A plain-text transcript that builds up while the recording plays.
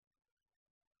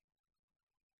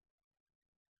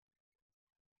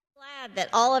glad that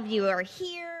all of you are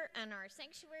here in our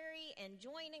sanctuary and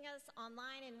joining us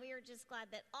online, and we are just glad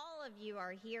that all of you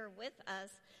are here with us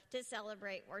to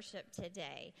celebrate worship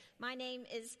today. My name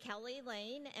is Kelly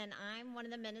Lane, and I'm one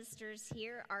of the ministers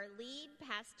here. Our lead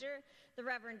pastor, the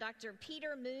Reverend Dr.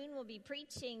 Peter Moon, will be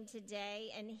preaching today,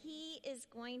 and he is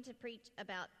going to preach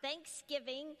about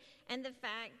Thanksgiving and the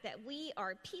fact that we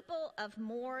are people of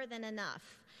more than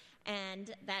enough.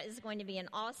 And that is going to be an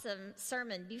awesome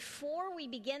sermon. Before we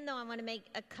begin, though, I want to make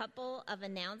a couple of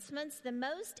announcements. The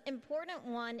most important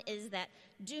one is that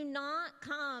do not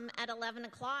come at 11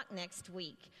 o'clock next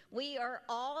week. We are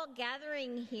all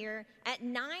gathering here at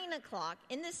 9 o'clock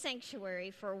in the sanctuary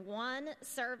for one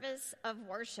service of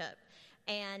worship.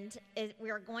 And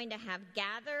we are going to have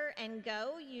Gather and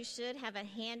Go. You should have a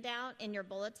handout in your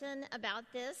bulletin about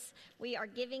this. We are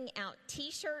giving out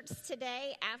T-shirts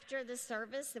today after the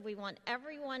service. We want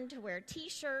everyone to wear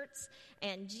T-shirts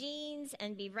and jeans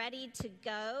and be ready to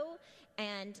go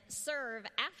and serve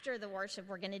after the worship.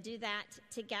 We're going to do that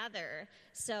together.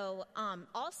 So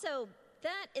also,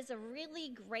 that is a really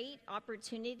great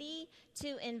opportunity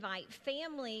to invite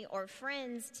family or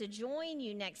friends to join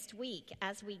you next week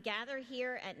as we gather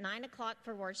here at 9 o'clock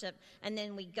for worship, and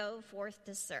then we go forth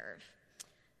to serve.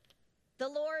 The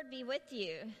Lord be with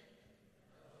you.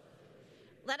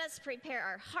 Let us prepare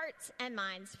our hearts and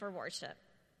minds for worship.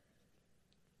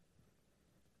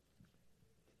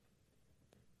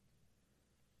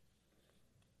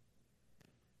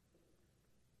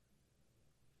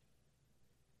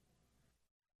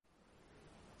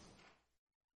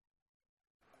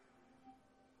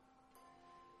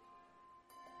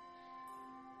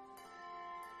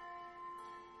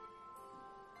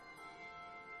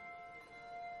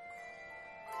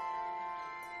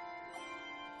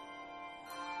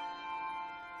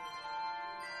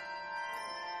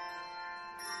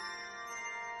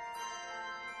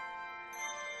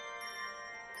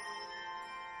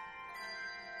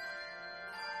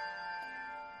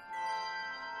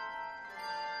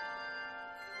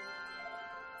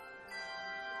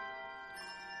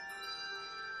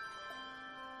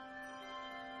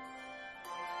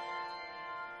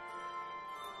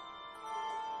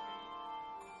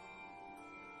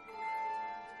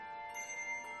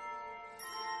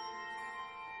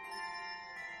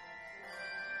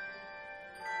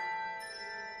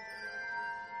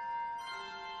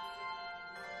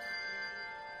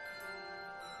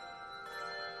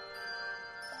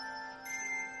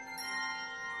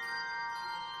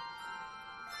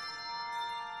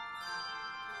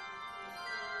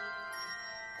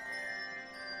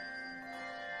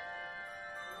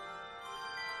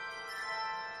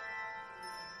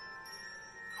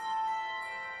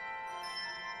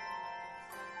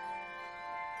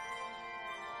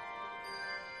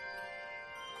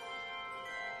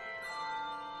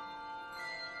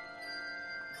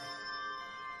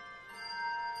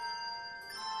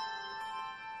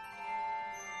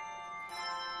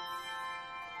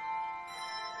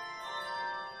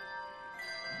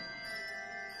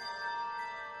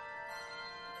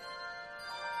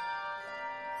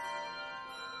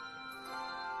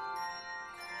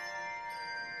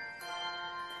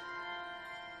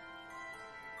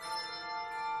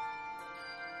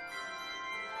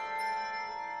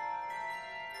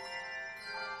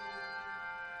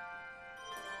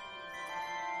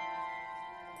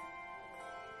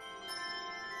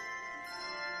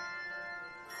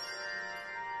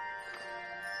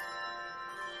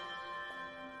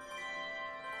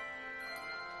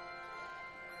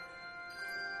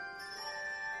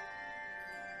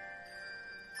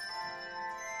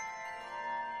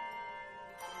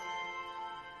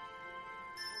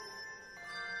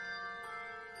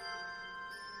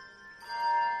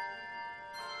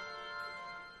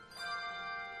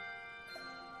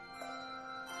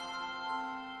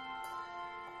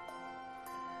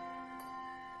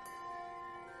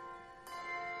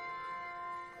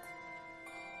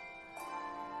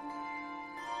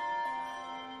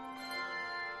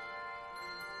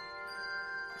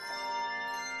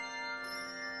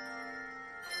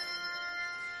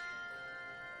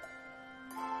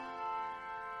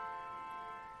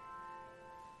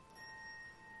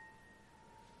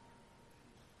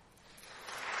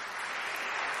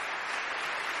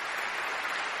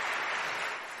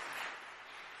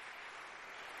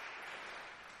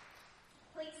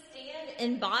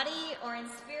 In body or in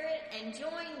spirit, and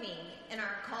join me in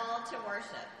our call to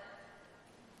worship.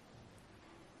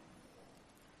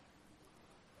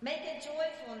 Make a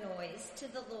joyful noise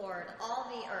to the Lord, all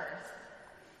the earth.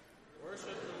 Worship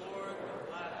the Lord with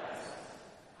gladness.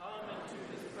 Come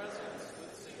into his presence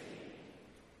with singing.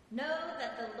 Know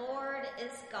that the Lord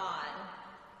is God.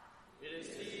 It is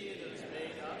he that has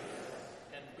made us,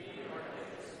 and we are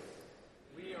his.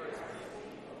 We are his people,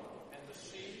 and the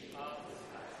sheep of his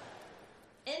pasture.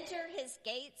 Enter his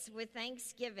gates with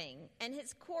thanksgiving, and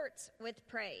his courts with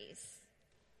praise.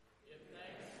 Give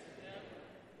thanks to him,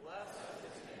 bless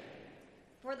his name.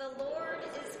 For the Lord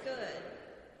is good.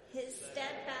 His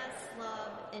steadfast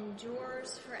love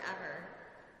endures forever,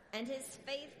 and his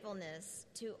faithfulness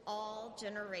to all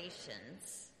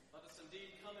generations. Let us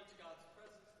indeed come into God's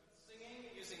presence with singing,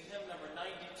 using hymn number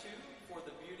 92, For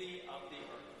the Beauty of the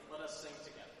Earth. Let us sing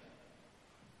together.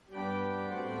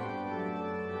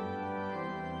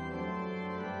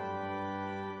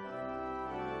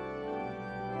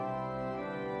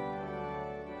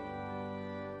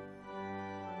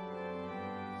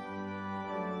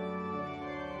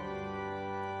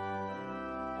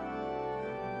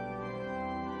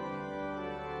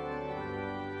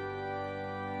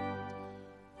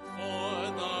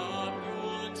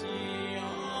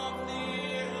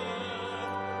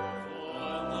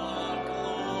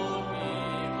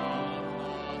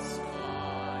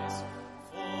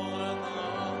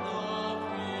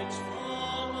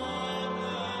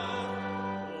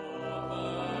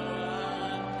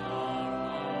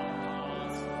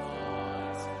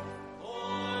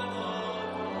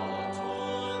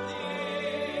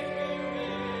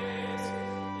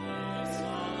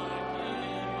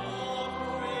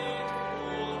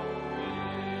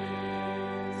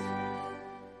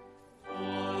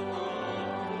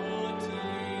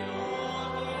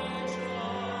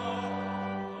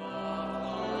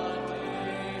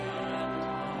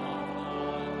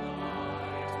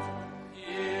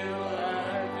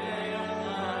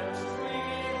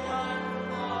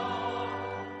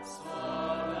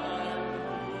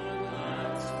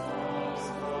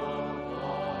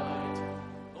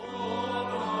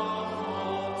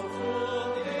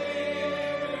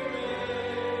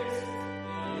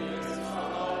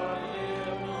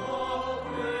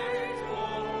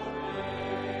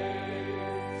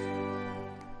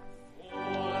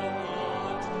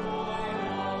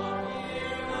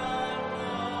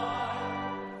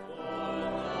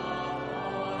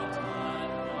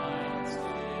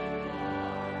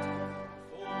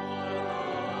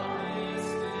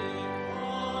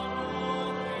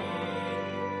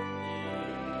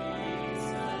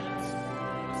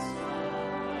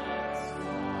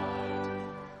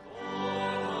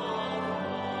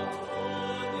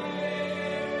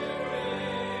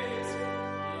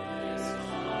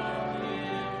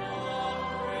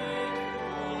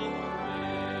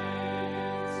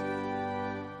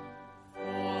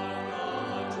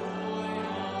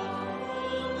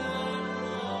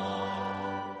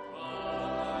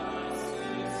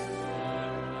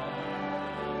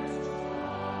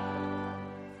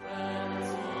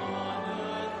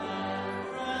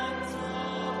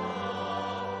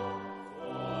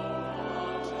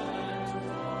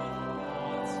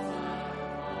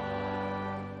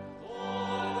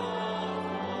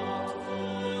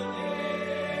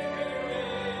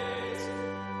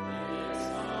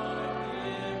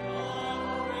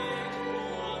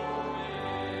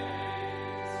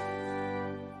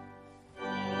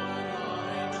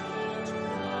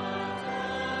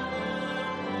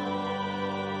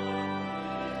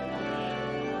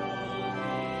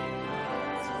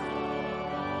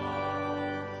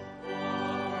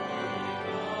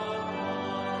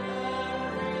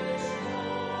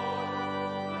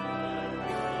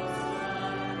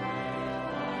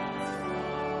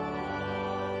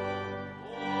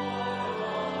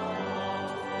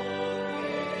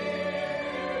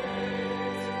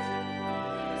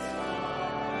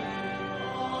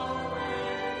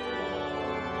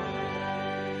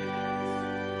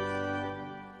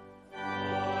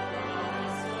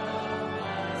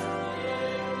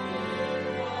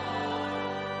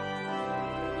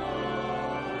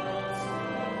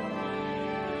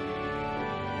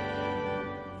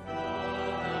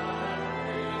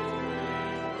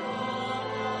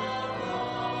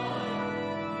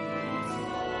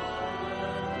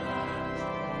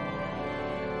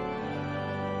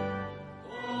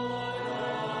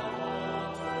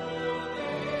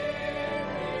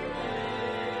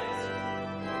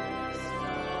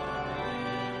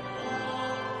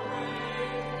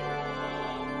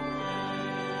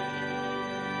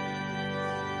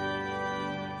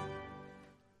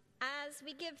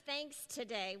 We give thanks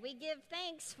today. We give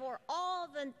thanks for all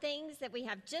the things that we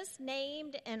have just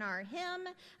named in our hymn,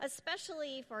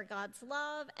 especially for God's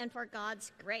love and for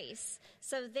God's grace.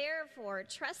 So therefore,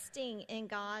 trusting in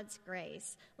God's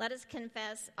grace, let us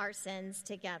confess our sins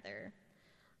together.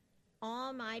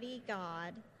 Almighty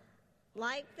God,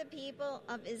 like the people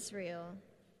of Israel,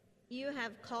 you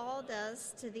have called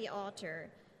us to the altar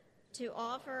to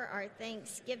offer our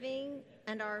thanksgiving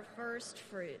and our first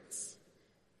fruits.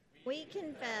 We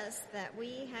confess that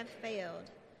we have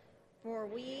failed, for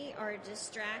we are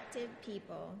distracted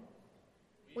people.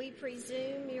 We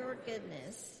presume your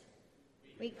goodness.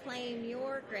 We claim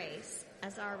your grace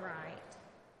as our right.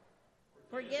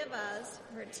 Forgive us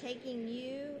for taking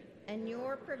you and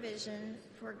your provision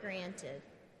for granted.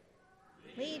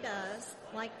 Lead us,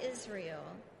 like Israel,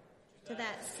 to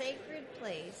that sacred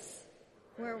place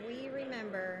where we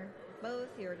remember both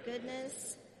your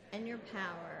goodness and your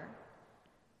power.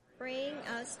 Bring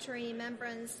us to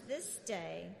remembrance this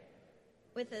day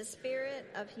with a spirit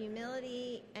of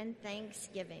humility and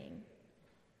thanksgiving.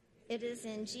 It is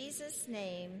in Jesus'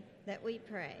 name that we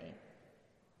pray.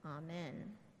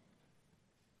 Amen.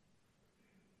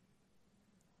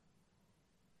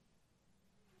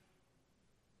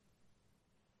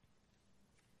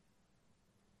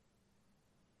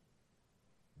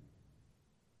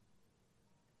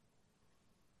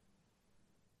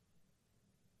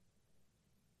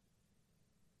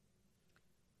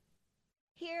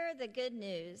 Hear the good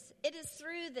news. It is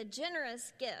through the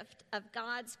generous gift of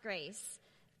God's grace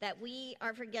that we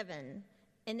are forgiven.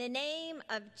 In the name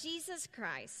of Jesus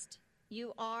Christ,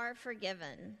 you are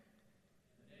forgiven.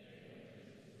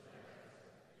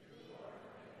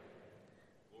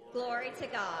 Glory to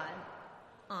God.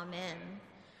 Amen.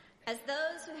 As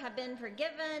those who have been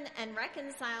forgiven and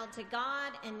reconciled to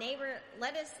God and neighbor,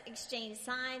 let us exchange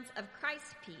signs of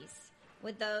Christ's peace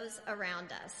with those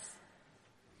around us.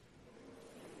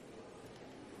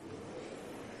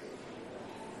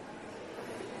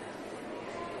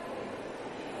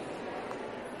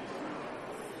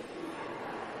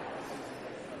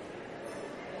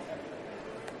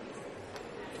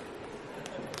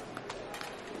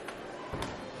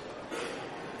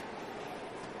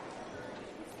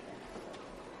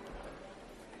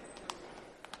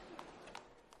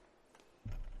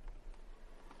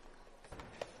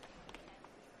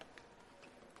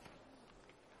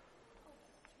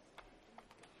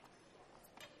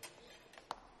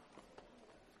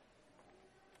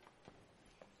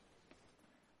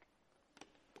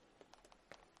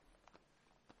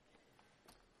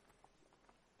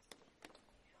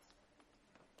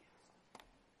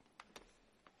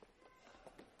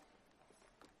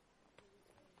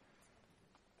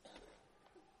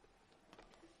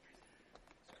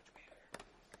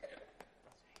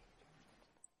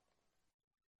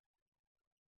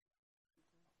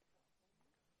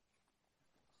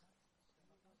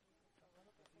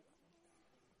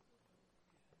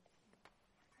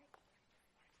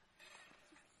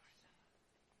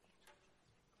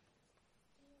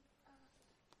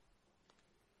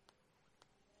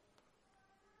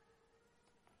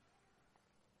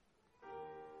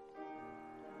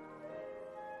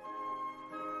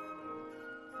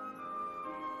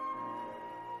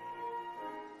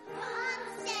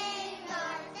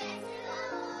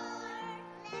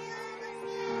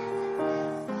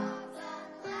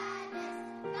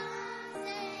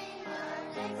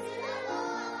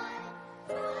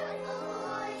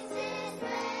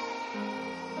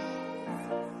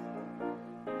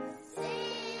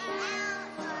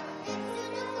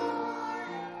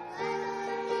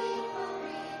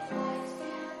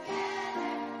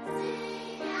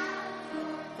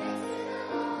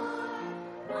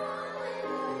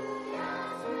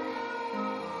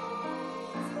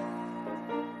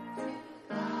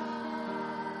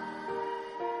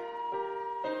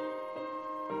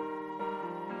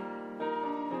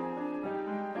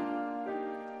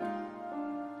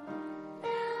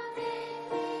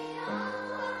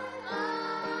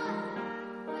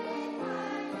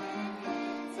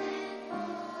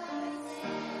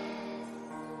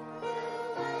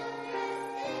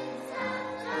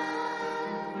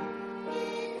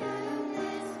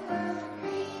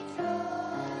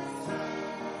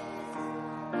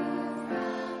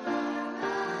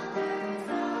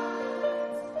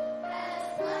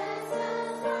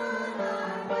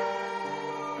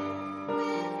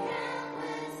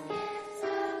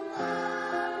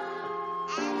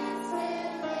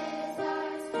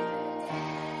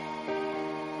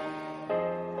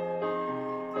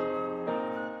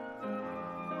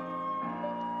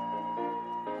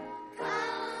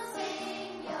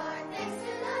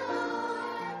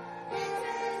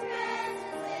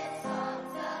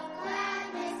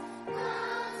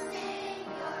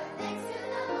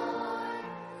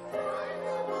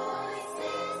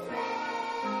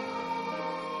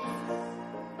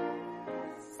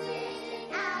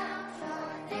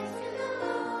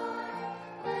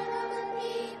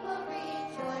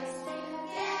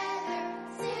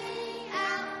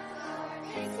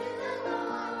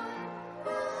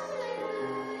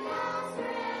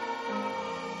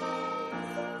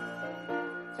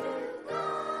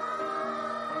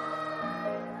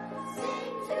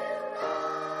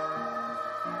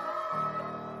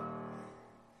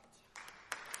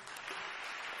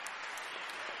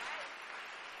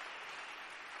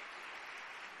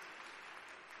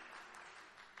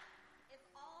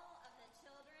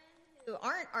 who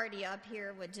aren't already up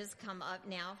here would just come up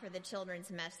now for the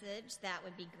children's message, that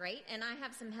would be great. And I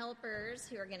have some helpers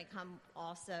who are going to come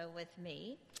also with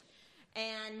me.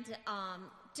 And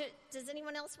does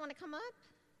anyone else want to come up?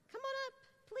 Come on up,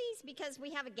 please, because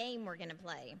we have a game we're going to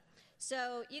play.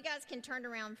 So you guys can turn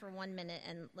around for 1 minute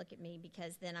and look at me,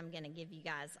 because then I'm going to give you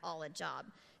guys all a job.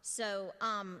 So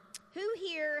who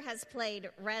here has played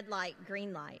red light,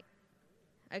 green light?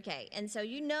 Okay, and so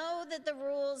you know that the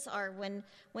rules are when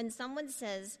someone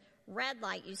says red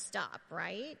light, you stop,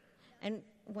 right? And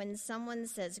when someone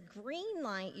says green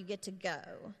light, you get to go.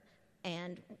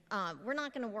 And we're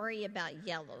not going to worry about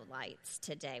yellow lights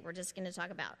today. We're just going to talk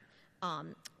about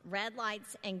red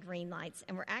lights and green lights.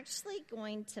 And we're actually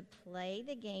going to play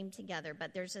the game together,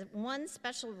 but there's one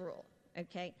special rule,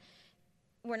 okay?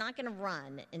 We're not going to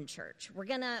run in church.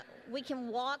 We can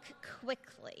walk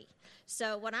quickly.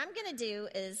 So what I'm going to do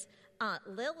is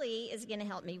Lily is going to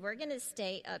help me. We're going to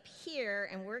stay up here,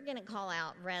 and we're going to call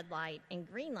out red light and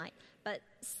green light. But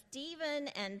Stephen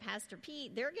and Pastor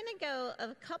Pete, they're going to go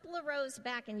a couple of rows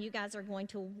back, and you guys are going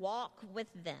to walk with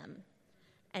them.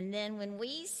 And then when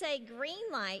we say green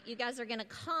light, you guys are going to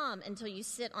come until you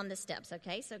sit on the steps,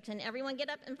 okay? So can everyone get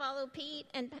up and follow Pete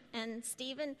and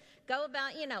Stephen? Go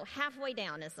about, halfway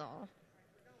down is all.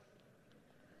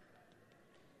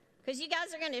 Because you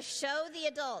guys are going to show the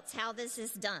adults how this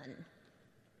is done.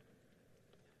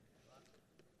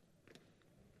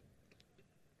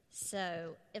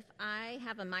 So if I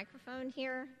have a microphone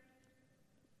here,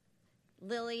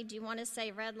 Lily, do you want to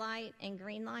say red light and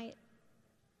green light?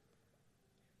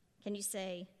 Can you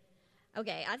say,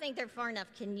 okay, I think they're far enough.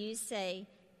 Can you say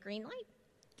green light?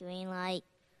 Green light.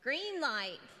 Green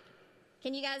light.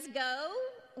 Can you guys go?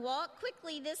 Walk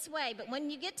quickly this way, but when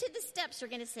you get to the steps, you're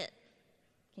going to sit.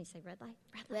 Can you say red light?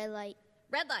 Red light.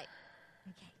 Red light.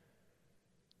 Okay.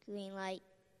 Green light.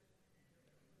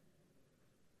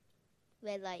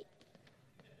 Red light.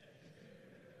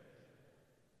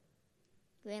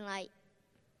 Green light.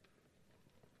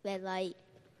 Red light.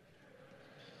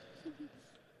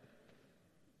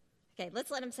 Okay,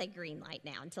 let's let them say green light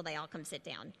now until they all come sit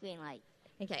down. Green light.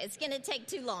 Okay, it's going to take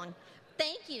too long.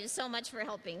 Thank you so much for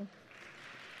helping.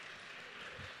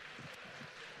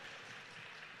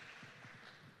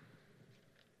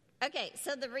 Okay,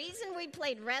 so the reason we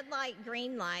played red light,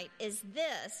 green light is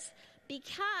this,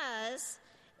 because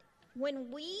when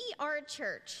we are a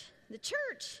church, the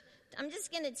church, I'm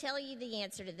just going to tell you the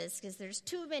answer to this because there's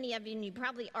too many of you and you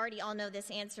probably already all know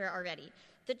this answer already.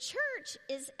 The church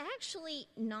is actually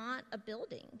not a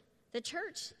building. The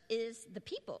church is the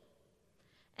people.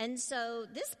 And so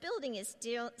this building is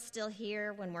still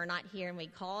here when we're not here and we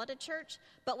call it a church.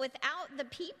 But without the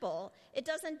people, it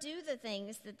doesn't do the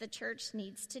things that the church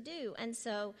needs to do. And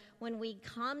so when we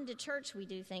come to church, we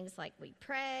do things like we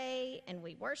pray and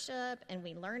we worship and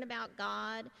we learn about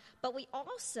God. But we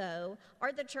also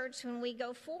are the church when we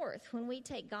go forth, when we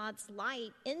take God's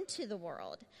light into the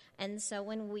world. And so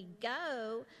when we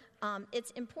go,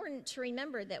 it's important to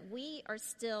remember that we are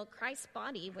still Christ's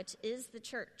body, which is the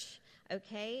church.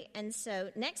 Okay, and so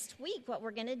next week what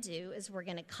we're going to do is we're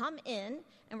going to come in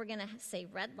and we're going to say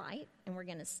red light and we're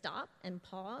going to stop and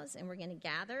pause and we're going to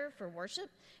gather for worship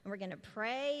and we're going to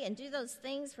pray and do those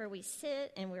things where we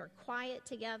sit and we're quiet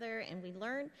together and we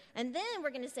learn. And then we're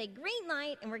going to say green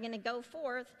light and we're going to go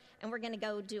forth and we're going to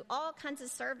go do all kinds of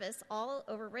service all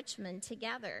over Richmond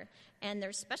together. And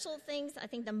there's special things. I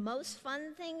think the most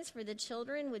fun things for the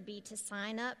children would be to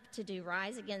sign up to do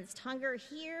Rise Against Hunger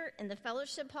here in the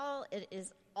fellowship hall. It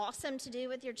is awesome to do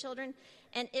with your children.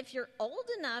 And if you're old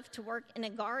enough to work in a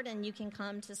garden, you can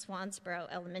come to Swansboro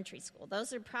Elementary School.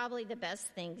 Those are probably the best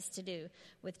things to do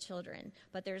with children.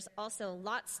 But there's also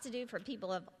lots to do for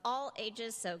people of all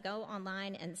ages, so go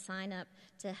online and sign up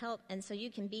to help. And so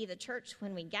you can be the church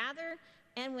when we gather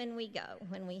and when we go,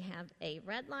 when we have a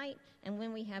red light and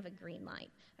when we have a green light.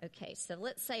 Okay, so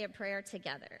let's say a prayer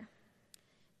together.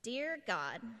 Dear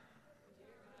God,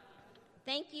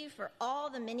 thank you for all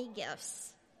the many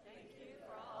gifts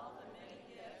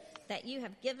that you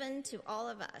have given to all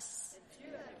of us.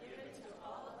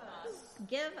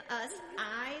 Give us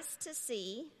eyes to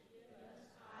see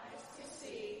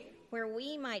where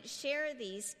we might share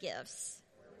these gifts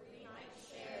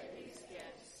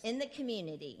in the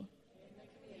community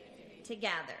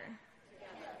together.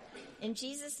 In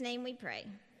Jesus' name we pray.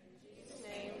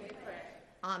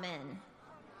 Amen.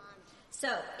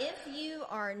 So if you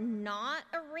are not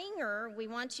a ringer, we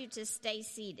want you to stay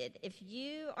seated. If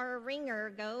you are a ringer,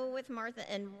 go with Martha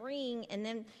and ring, and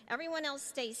then everyone else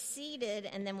stay seated,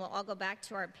 and then we'll all go back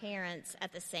to our parents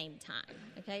at the same time.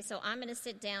 Okay, so I'm going to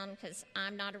sit down because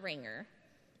I'm not a ringer.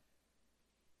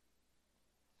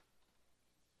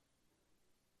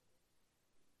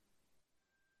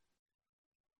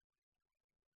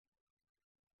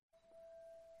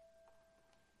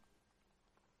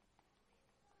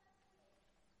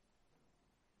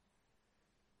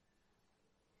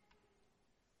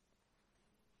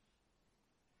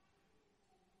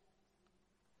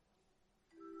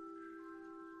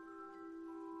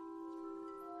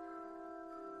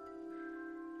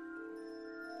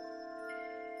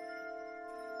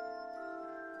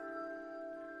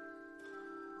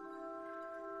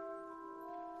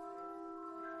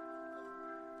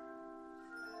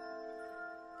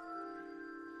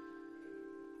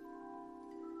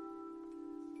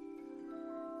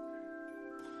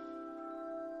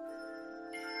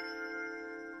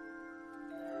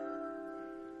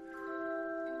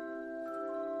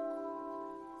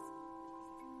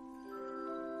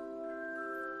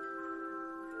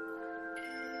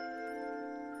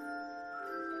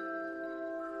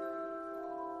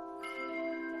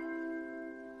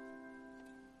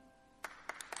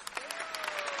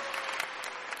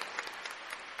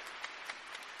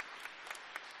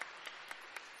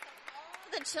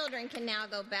 the children can now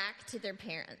go back to their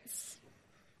parents.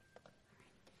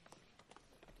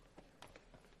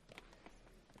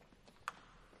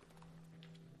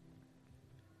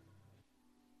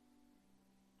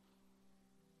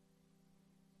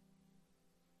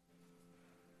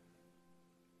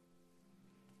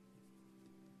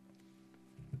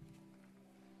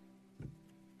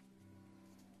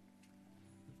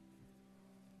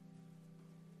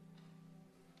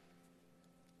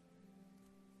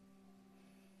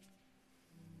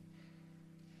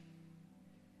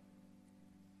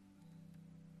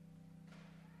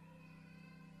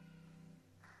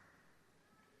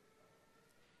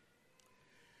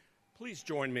 Please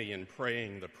join me in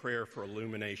praying the prayer for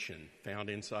illumination found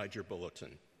inside your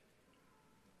bulletin.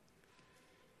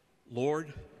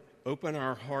 Lord, open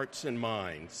our hearts and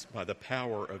minds by the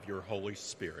power of your Holy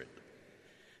Spirit,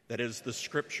 that as the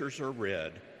Scriptures are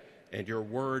read and your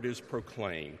word is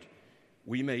proclaimed,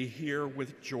 we may hear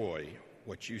with joy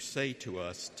what you say to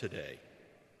us today.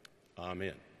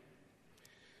 Amen.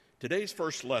 Today's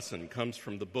first lesson comes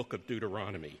from the book of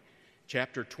Deuteronomy,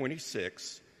 chapter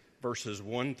 26, verses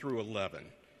 1 through 11,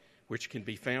 which can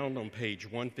be found on page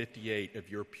 158 of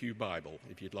your Pew Bible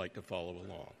if you'd like to follow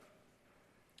along.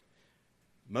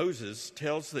 Moses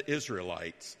tells the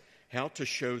Israelites how to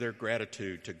show their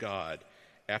gratitude to God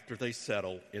after they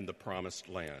settle in the promised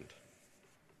land.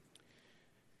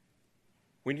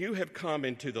 When you have come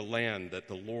into the land that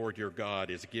the Lord your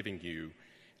God is giving you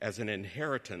as an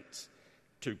inheritance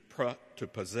to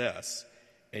possess,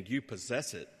 and you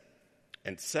possess it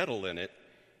and settle in it,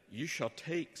 you shall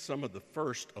take some of the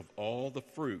first of all the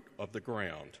fruit of the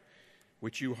ground,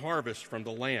 which you harvest from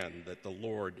the land that the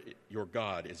Lord your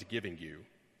God is giving you,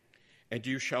 and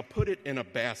you shall put it in a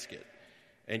basket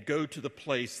and go to the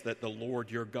place that the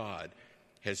Lord your God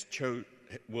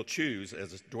will choose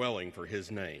as a dwelling for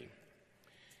his name.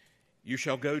 You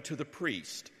shall go to the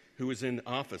priest who is in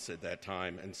office at that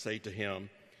time and say to him,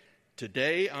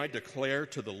 "Today I declare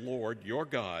to the Lord your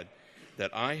God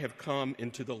that I have come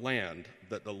into the land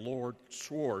that the Lord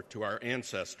swore to our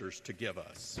ancestors to give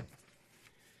us."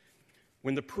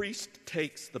 When the priest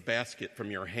takes the basket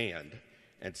from your hand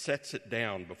and sets it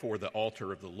down before the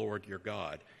altar of the Lord your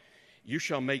God, you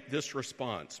shall make this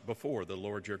response before the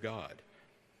Lord your God.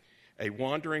 "A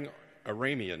wandering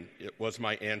Aramean was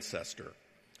my ancestor.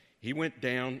 He went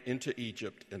down into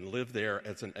Egypt and lived there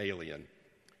as an alien,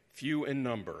 few in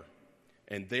number,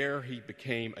 and there he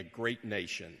became a great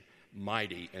nation,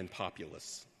 mighty and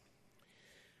populous.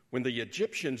 When the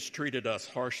Egyptians treated us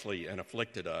harshly and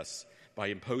afflicted us by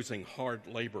imposing hard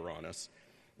labor on us,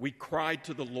 we cried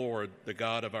to the Lord, the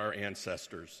God of our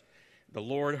ancestors. The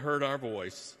Lord heard our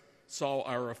voice, saw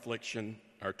our affliction,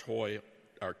 our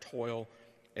toil,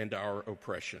 and our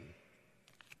oppression.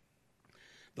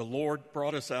 The Lord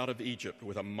brought us out of Egypt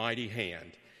with a mighty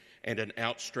hand and an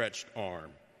outstretched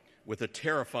arm, with a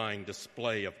terrifying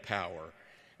display of power,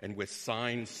 and with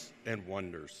signs and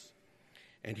wonders.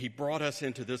 And he brought us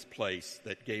into this place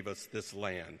that gave us this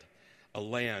land, a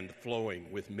land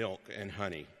flowing with milk and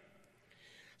honey.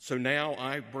 So now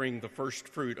I bring the first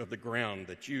fruit of the ground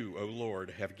that you, O Lord,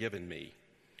 have given me.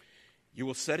 You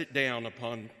will set it down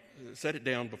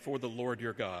before the Lord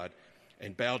your God,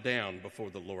 and bow down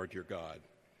before the Lord your God.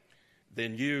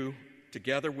 Then you,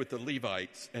 together with the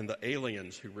Levites and the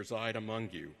aliens who reside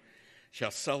among you, shall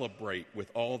celebrate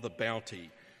with all the bounty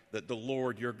that the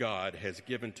Lord your God has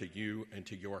given to you and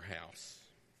to your house."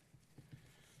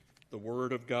 The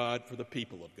word of God for the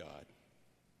people of God.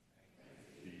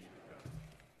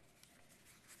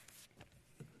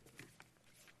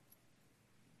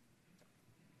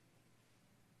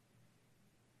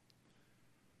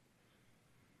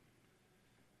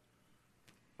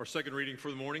 Our second reading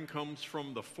for the morning comes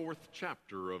from the 4th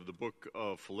chapter of the book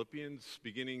of Philippians,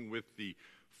 beginning with the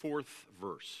 4th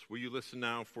verse. Will you listen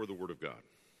now for the word of God?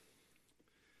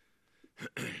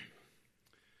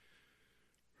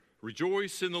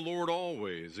 Rejoice in the Lord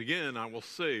always. Again, I will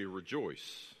say,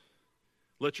 rejoice.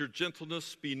 Let your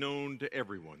gentleness be known to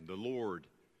everyone. The Lord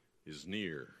is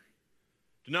near.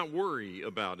 Do not worry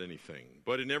about anything,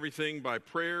 but in everything by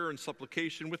prayer and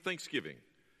supplication with thanksgiving,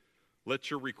 let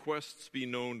your requests be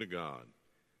known to God.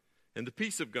 And the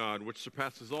peace of God, which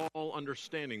surpasses all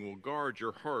understanding, will guard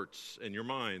your hearts and your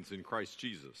minds in Christ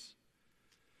Jesus.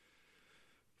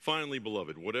 Finally,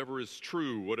 beloved, whatever is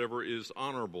true, whatever is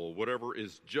honorable, whatever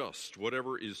is just,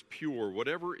 whatever is pure,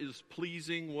 whatever is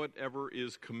pleasing, whatever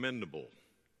is commendable,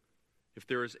 if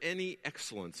there is any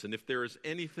excellence and if there is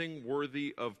anything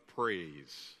worthy of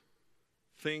praise,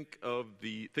 think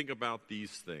about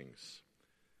these things.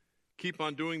 Keep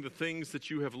on doing the things that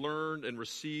you have learned and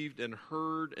received and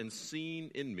heard and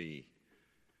seen in me,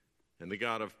 and the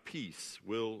God of peace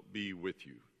will be with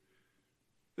you.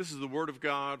 This is the word of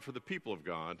God for the people of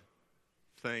God.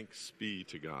 Thanks be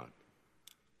to God.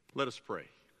 Let us pray.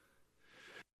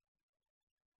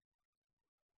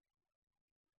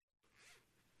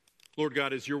 Lord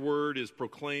God, as your word is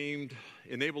proclaimed,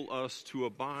 enable us to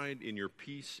abide in your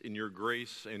peace, in your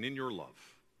grace, and in your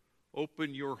love.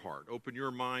 Open your heart, open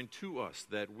your mind to us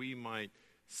that we might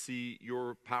see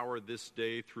your power this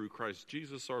day through Christ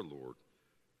Jesus our Lord.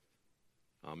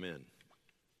 Amen.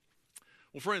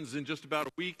 Well, friends, in just about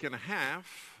a week and a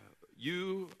half,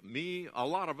 you, me, a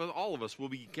lot of us, all of us will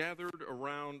be gathered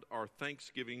around our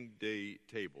Thanksgiving Day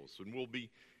tables, and we'll be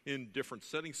in different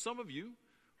settings. Some of you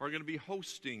are going to be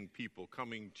hosting people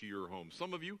coming to your home.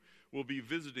 Some of you will be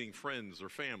visiting friends or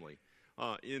family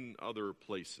in other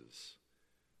places.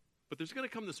 But there's going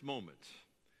to come this moment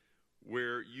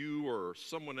where you or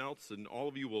someone else and all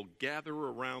of you will gather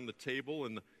around the table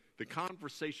and the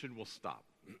conversation will stop.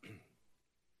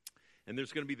 And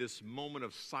there's going to be this moment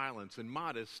of silence and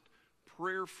modest,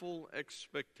 prayerful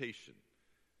expectation.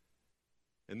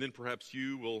 And then perhaps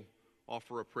you will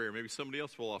offer a prayer. Maybe somebody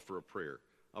else will offer a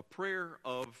prayer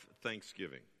of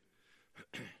thanksgiving.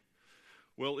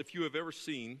 Well, if you have ever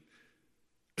seen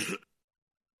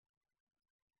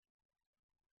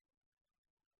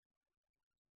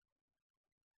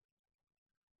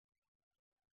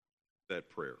that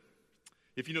prayer,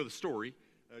 if you know the story,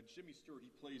 Jimmy Stewart, he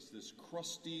plays this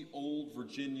crusty old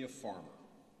Virginia farmer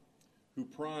who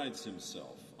prides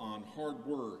himself on hard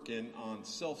work and on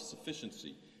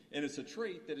self-sufficiency. And it's a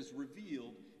trait that is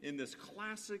revealed in this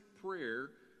classic prayer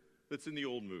that's in the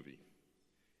old movie.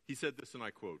 He said this, and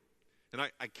I quote, and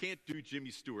I can't do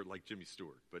Jimmy Stewart like Jimmy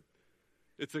Stewart, but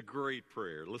it's a great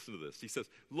prayer. Listen to this. He says,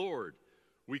 Lord,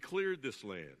 we cleared this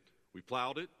land. We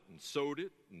plowed it and sowed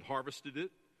it and harvested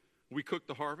it. We cooked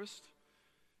the harvest.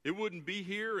 It wouldn't be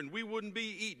here and we wouldn't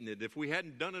be eating it if we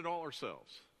hadn't done it all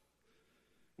ourselves.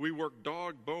 We worked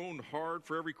dog-bone hard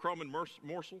for every crumb and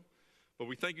morsel, but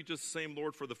we thank you just the same,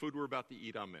 Lord, for the food we're about to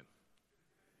eat. Amen.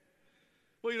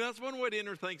 Well, that's one way to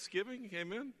enter Thanksgiving.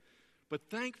 Amen. But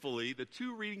thankfully, the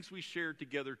two readings we shared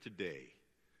together today,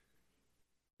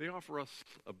 they offer us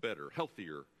a better,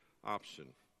 healthier option.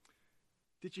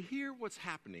 Did you hear what's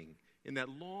happening in that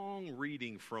long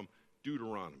reading from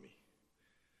Deuteronomy?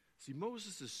 See,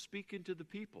 Moses is speaking to the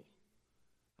people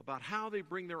about how they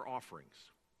bring their offerings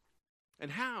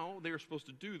and how they are supposed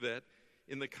to do that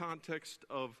in the context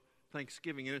of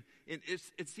Thanksgiving. And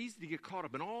it's easy to get caught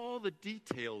up in all the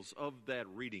details of that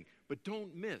reading, but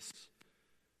don't miss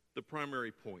the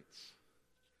primary points.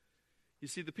 You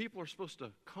see, the people are supposed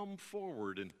to come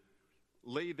forward and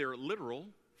lay their literal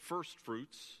first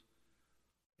fruits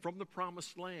from the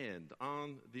promised land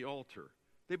on the altar.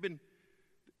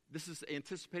 This is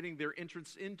anticipating their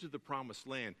entrance into the promised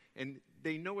land, and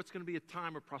they know it's going to be a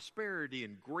time of prosperity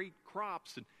and great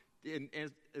crops, and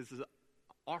as an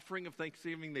offering of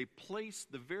thanksgiving, they place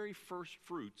the very first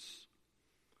fruits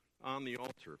on the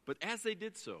altar. But as they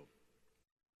did so,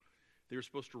 they were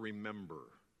supposed to remember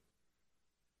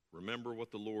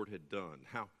what the Lord had done,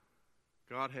 how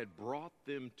God had brought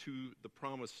them to the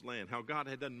promised land, how God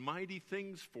had done mighty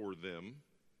things for them,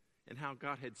 and how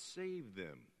God had saved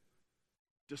them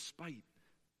despite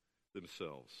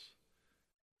themselves.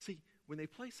 See, when they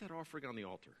placed that offering on the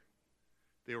altar,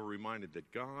 they were reminded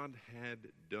that God had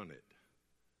done it.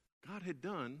 God had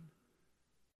done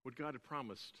what God had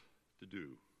promised to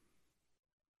do.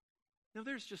 Now,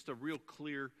 there's just a real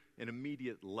clear and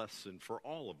immediate lesson for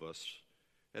all of us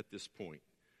at this point.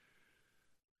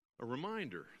 A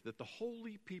reminder that the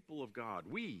holy people of God,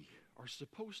 we are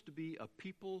supposed to be a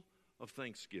people of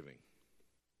thanksgiving.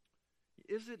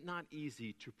 Is it not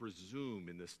easy to presume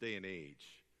in this day and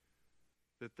age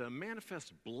that the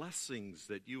manifest blessings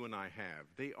that you and I have,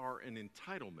 they are an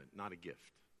entitlement, not a gift?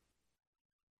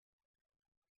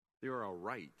 They are a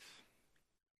right.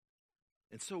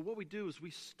 And so what we do is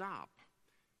we stop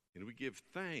and we give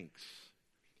thanks,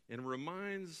 and it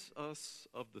reminds us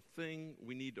of the thing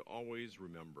we need to always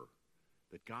remember,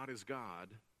 that God is God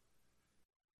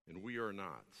and we are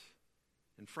not.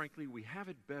 And frankly, we have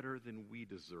it better than we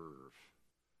deserve,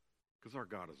 because our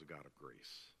God is a God of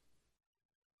grace.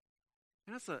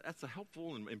 And that's a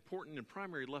helpful and important and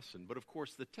primary lesson. But of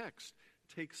course, the text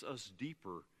takes us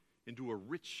deeper into a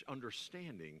rich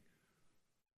understanding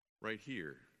right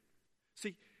here.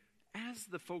 See, as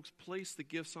the folks placed the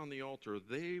gifts on the altar,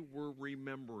 they were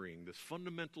remembering this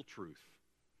fundamental truth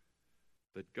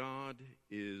that God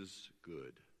is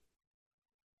good.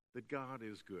 That God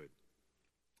is good.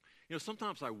 You know,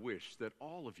 sometimes I wish that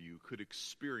all of you could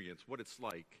experience what it's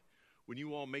like when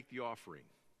you all make the offering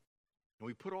And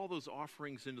we put all those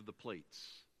offerings into the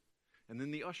plates. And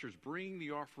then the ushers bring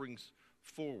the offerings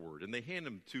forward, and they hand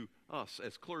them to us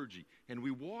as clergy. And we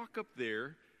walk up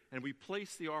there, and we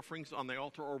place the offerings on the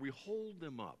altar, or we hold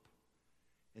them up.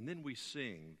 And then we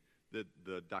sing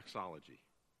the doxology.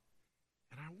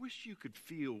 And I wish you could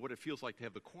feel what it feels like to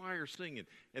have the choir singing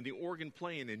and the organ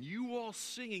playing and you all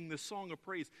singing this song of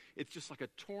praise. It's just like a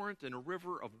torrent and a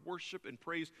river of worship and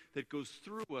praise that goes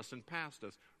through us and past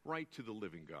us right to the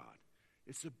living God.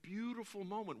 It's a beautiful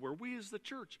moment where we as the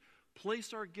church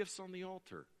place our gifts on the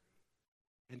altar.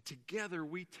 And together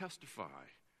we testify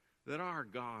that our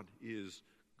God is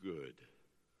good.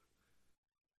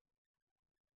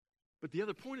 But the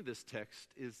other point of this text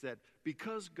is that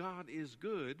because God is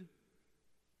good,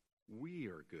 we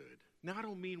are good. Now, I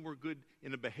don't mean we're good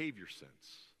in a behavior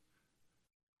sense.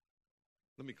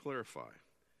 Let me clarify.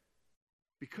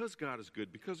 Because God is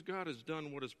good, because God has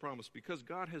done what is promised, because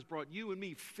God has brought you and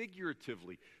me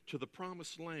figuratively to the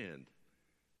promised land,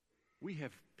 we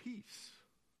have peace.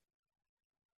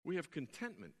 We have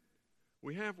contentment.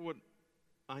 We have what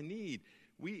I need.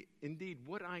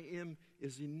 What I am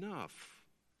is enough.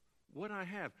 What I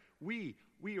have. We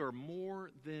are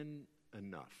more than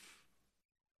enough.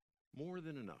 More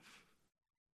than enough.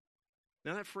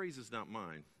 Now, that phrase is not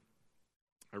mine.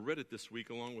 I read it this week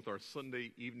along with our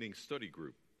Sunday evening study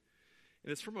group.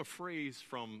 And it's from a phrase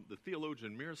from the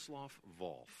theologian Miroslav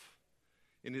Volf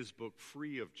in his book,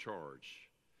 Free of Charge.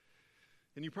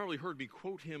 And you probably heard me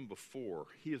quote him before.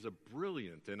 He is a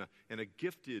brilliant and a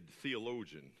gifted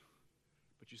theologian.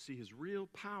 But you see, his real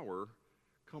power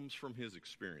comes from his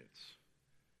experience.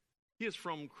 He is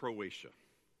from Croatia,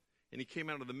 and he came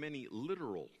out of the many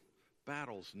literal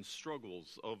battles and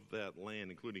struggles of that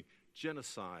land, including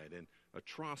genocide and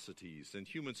atrocities and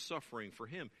human suffering for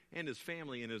him and his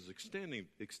family and his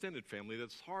extended family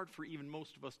that's hard for even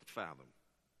most of us to fathom.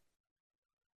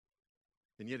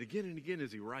 And yet again and again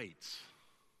as he writes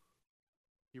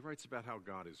about how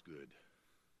God is good,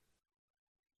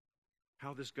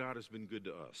 how this God has been good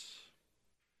to us,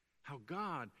 how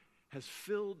God has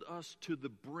filled us to the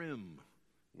brim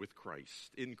with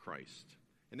Christ, in Christ.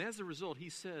 And as a result, he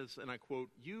says, and I quote,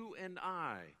 "You and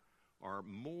I are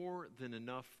more than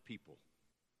enough people."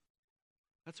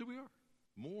 That's who we are.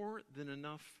 More than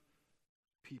enough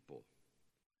people.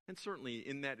 And certainly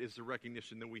in that is the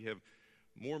recognition that we have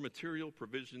more material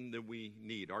provision than we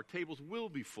need. Our tables will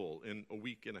be full in a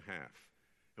week and a half.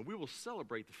 And we will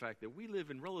celebrate the fact that we live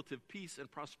in relative peace and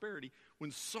prosperity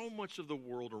when so much of the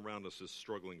world around us is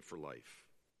struggling for life.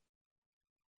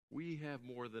 We have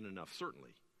more than enough,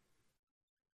 certainly,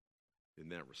 in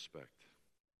that respect.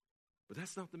 But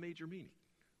that's not the major meaning.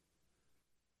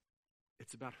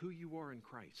 It's about who you are in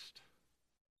Christ.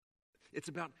 It's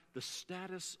about the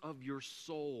status of your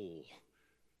soul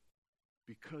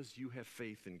because you have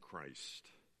faith in Christ.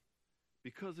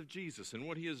 Because of Jesus and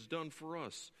what he has done for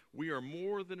us, we are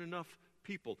more than enough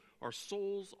people. Our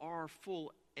souls are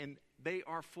full, and they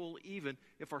are full even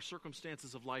if our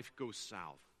circumstances of life go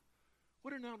south.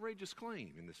 What an outrageous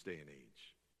claim in this day and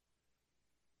age.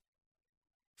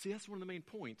 See, that's one of the main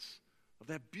points of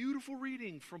that beautiful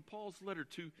reading from Paul's letter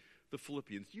to the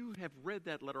Philippians. You have read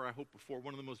that letter, I hope, before.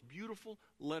 One of the most beautiful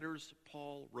letters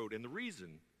Paul wrote. And the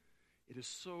reason it is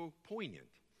so poignant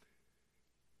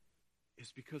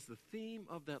is because the theme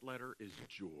of that letter is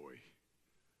joy.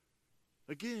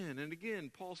 Again and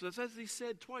again, Paul says, as he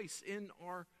said twice in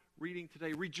our reading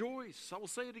today, rejoice. I will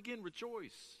say it again,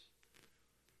 rejoice.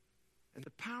 And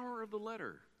the power of the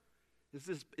letter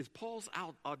is Paul's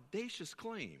audacious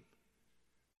claim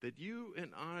that you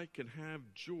and I can have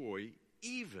joy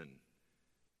even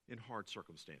in hard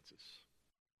circumstances.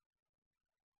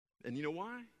 And you know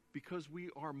why? Because we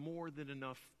are more than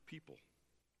enough people.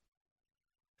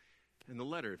 And the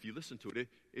letter, if you listen to it,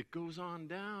 it goes on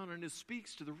down and it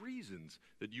speaks to the reasons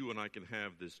that you and I can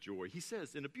have this joy. He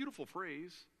says in a beautiful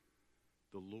phrase,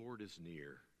 the Lord is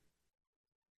near.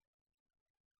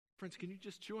 Friends, can you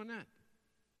just chew on that?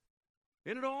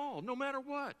 In it all, no matter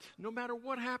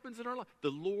what happens in our life,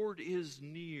 the Lord is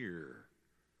near.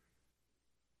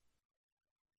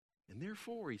 And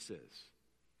therefore, he says,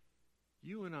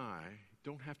 you and I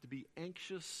don't have to be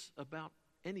anxious about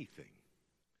anything.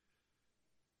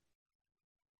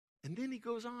 And then he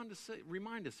goes on to say,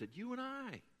 remind us that you and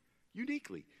I,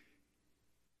 uniquely,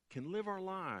 can live our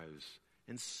lives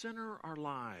and center our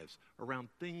lives around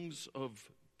things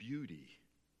of beauty.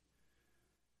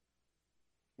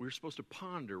 We're supposed to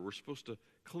ponder, we're supposed to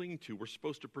cling to, we're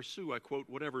supposed to pursue, I quote,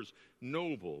 whatever's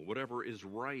noble, whatever is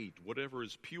right, whatever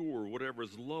is pure, whatever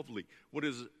is lovely,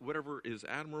 whatever is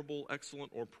admirable,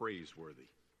 excellent, or praiseworthy.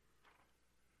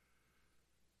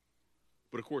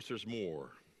 But of course, there's more.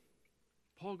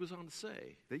 Paul goes on to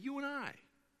say that you and I,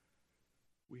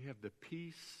 we have the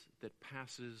peace that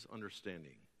passes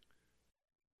understanding.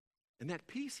 And that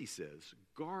peace, he says,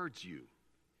 guards you.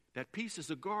 That peace is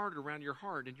a guard around your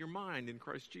heart and your mind in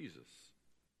Christ Jesus.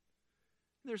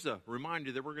 There's a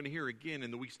reminder that we're going to hear again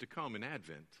in the weeks to come in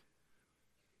Advent.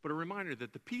 But a reminder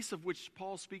that the peace of which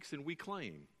Paul speaks and we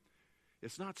claim,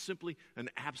 it's not simply an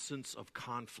absence of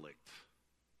conflict.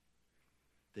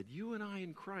 That you and I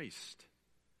in Christ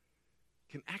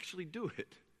can actually do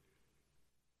it.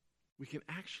 We can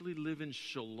actually live in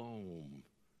shalom,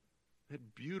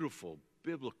 that beautiful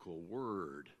biblical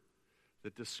word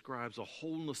that describes a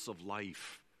wholeness of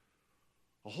life,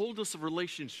 a wholeness of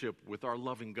relationship with our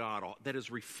loving God that is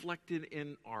reflected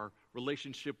in our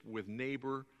relationship with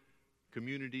neighbor,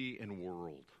 community, and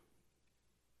world.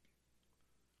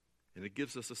 And it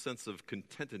gives us a sense of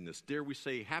contentedness. Dare we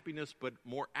say happiness, but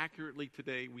more accurately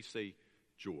today we say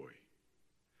joy.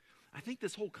 I think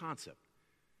this whole concept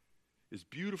is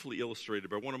beautifully illustrated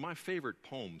by one of my favorite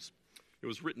poems. It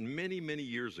was written many, many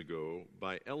years ago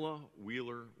by Ella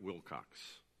Wheeler Wilcox.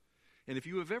 And if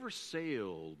you have ever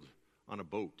sailed on a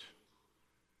boat,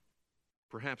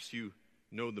 perhaps you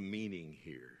know the meaning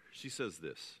here. She says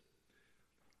this: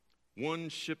 one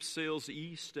ship sails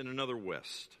east and another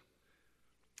west,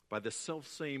 by the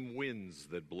selfsame winds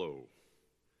that blow.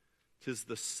 'Tis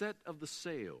the set of the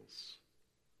sails,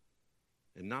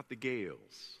 and not the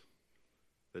gales,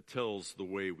 that tells the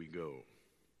way we go.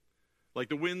 Like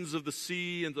the winds of the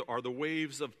sea are the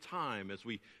waves of time as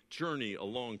we journey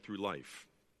along through life.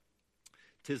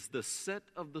 'Tis the set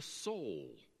of the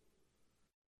soul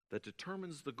that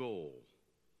determines the goal,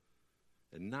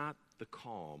 and not the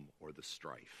calm or the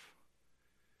strife.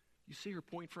 You see her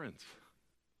point, friends?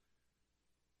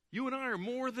 You and I are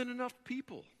more than enough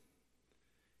people.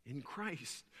 In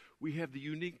Christ, we have the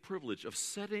unique privilege of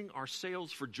setting our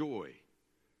sails for joy,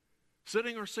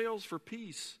 setting our sails for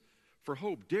peace, for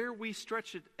hope. Dare we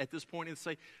stretch it at this point and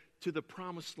say, to the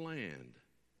promised land.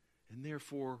 And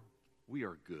therefore, we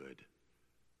are good.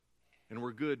 And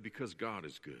we're good because God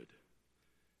is good.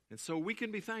 And so we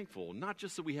can be thankful, not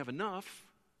just that we have enough,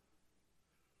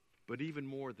 but even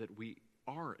more that we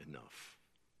are enough.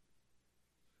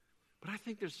 But I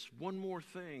think there's one more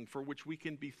thing for which we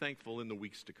can be thankful in the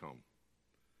weeks to come.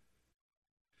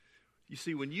 You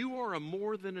see, when you are a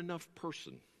more than enough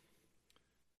person,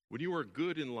 when you are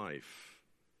good in life,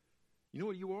 you know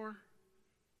what you are?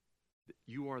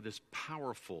 You are this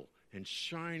powerful and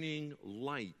shining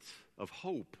light of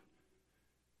hope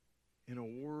in a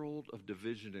world of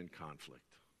division and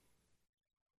conflict.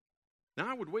 Now,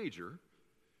 I would wager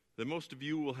that most of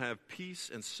you will have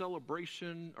peace and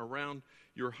celebration around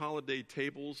your holiday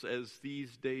tables as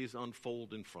these days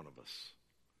unfold in front of us.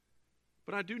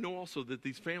 But I do know also that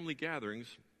these family gatherings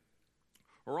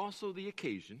are also the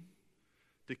occasion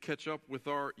to catch up with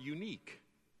our unique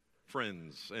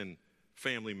friends and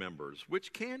family members,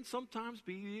 which can sometimes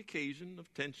be the occasion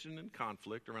of tension and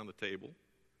conflict around the table.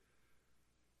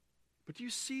 But do you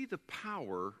see the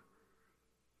power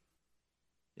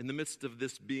in the midst of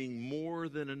this being more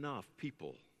than enough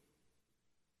people?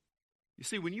 You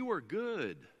see, when you are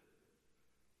good,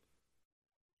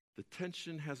 the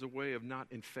tension has a way of not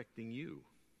infecting you,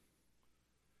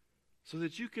 so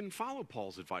that you can follow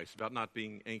Paul's advice about not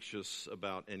being anxious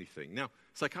about anything. Now,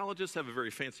 psychologists have a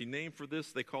very fancy name for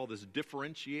this. They call this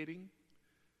differentiating.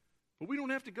 But we don't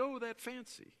have to go that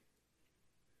fancy.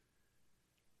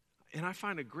 And I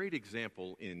find a great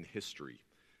example in history.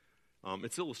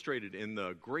 It's illustrated in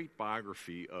the great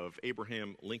biography of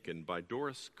Abraham Lincoln by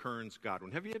Doris Kearns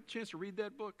Godwin. Have you had a chance to read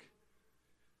that book?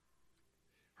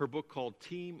 Her book called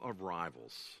Team of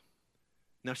Rivals.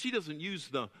 Now, she doesn't use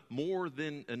the more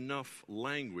than enough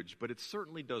language, but it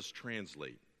certainly does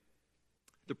translate.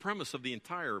 The premise of the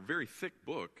entire very thick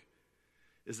book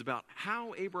is about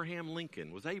how Abraham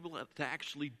Lincoln was able to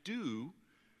actually do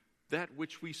that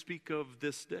which we speak of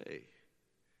this day.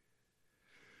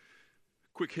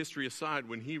 Quick history aside,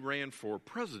 when he ran for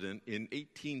president in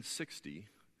 1860,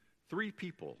 three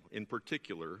people in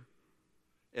particular,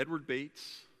 Edward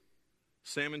Bates,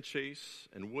 Salmon Chase,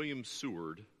 and William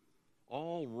Seward,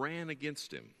 all ran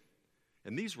against him.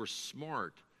 And these were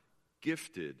smart,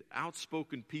 gifted,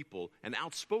 outspoken people, and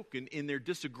outspoken in their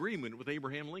disagreement with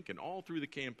Abraham Lincoln all through the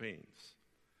campaigns.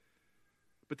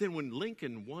 But then when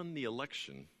Lincoln won the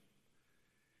election,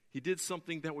 he did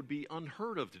something that would be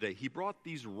unheard of today. He brought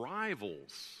these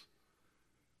rivals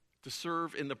to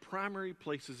serve in the primary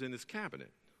places in his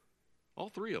cabinet, all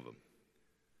three of them.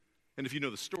 And if you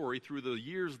know the story, through the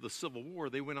years of the Civil War,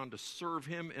 they went on to serve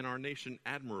him and our nation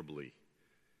admirably.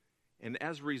 And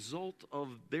as a result of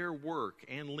their work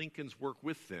and Lincoln's work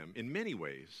with them, in many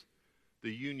ways,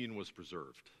 the Union was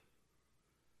preserved.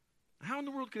 How in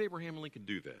the world could Abraham Lincoln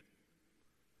do that?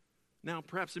 Now,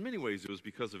 perhaps in many ways it was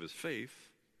because of his faith,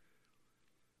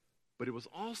 but it was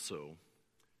also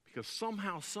because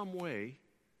somehow, some way,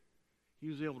 he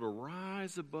was able to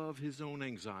rise above his own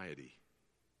anxiety,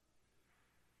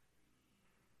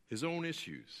 his own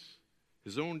issues,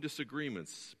 his own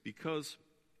disagreements, because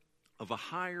of a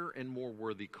higher and more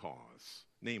worthy cause,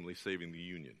 namely saving the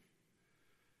Union.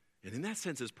 And in that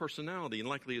sense, his personality and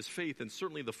likely his faith and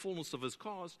certainly the fullness of his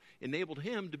cause enabled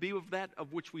him to be of that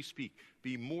of which we speak,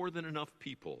 be more than enough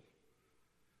people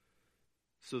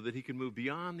so that he could move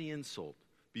beyond the insult,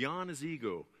 beyond his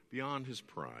ego, beyond his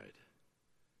pride,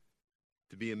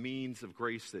 to be a means of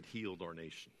grace that healed our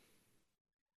nation.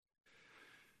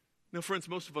 Now, friends,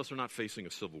 most of us are not facing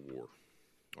a civil war.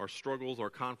 Our struggles, our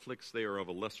conflicts, they are of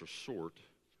a lesser sort,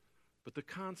 but the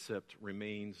concept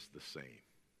remains the same.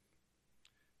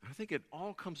 I think it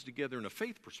all comes together in a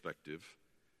faith perspective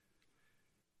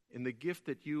in the gift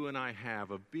that you and I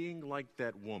have of being like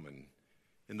that woman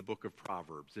in the book of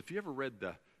Proverbs. If you ever read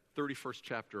the 31st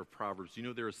chapter of Proverbs, you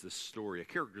know there is this story, a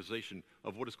characterization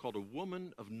of what is called a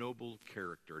woman of noble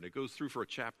character. And it goes through for a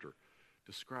chapter,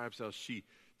 describes how she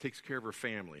takes care of her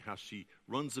family, how she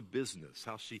runs a business,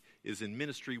 how she is in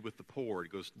ministry with the poor.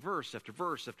 It goes verse after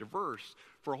verse after verse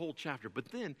for a whole chapter.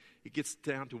 But then it gets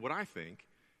down to what I think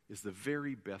is the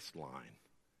very best line.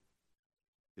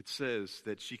 It says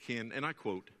that she can, and I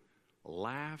quote,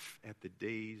 laugh at the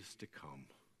days to come.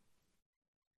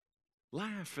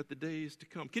 Laugh at the days to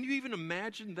come. Can you even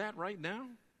imagine that right now?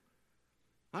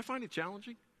 I find it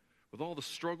challenging with all the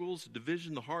struggles, the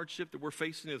division, the hardship that we're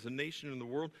facing as a nation in the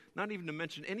world, not even to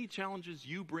mention any challenges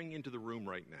you bring into the room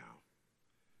right now.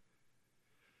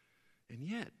 And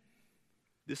yet,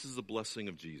 this is the blessing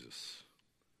of Jesus.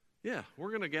 Yeah, we're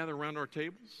going to gather around our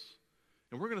tables,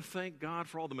 and we're going to thank God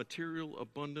for all the material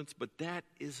abundance, but that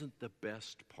isn't the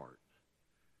best part.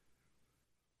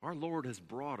 Our Lord has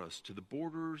brought us to the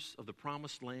borders of the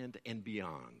promised land and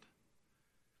beyond.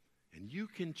 And you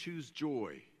can choose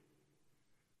joy.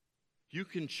 You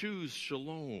can choose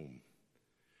shalom.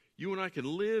 You and I can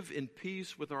live in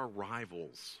peace with our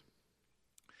rivals.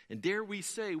 And dare we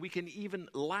say, we can even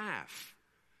laugh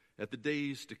at the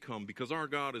days to come, because our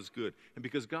God is good. And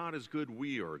because God is good,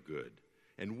 we are good.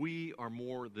 And we are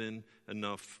more than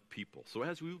enough people. So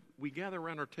as we gather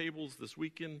around our tables this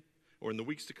weekend, or in the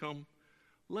weeks to come,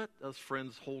 let us,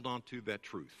 friends, hold on to that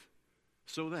truth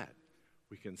so that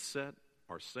we can set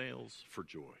our sails for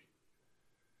joy.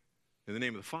 In the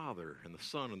name of the Father, and the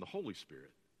Son, and the Holy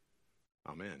Spirit.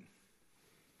 Amen.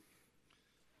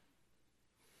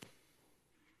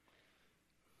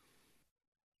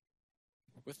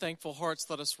 With thankful hearts,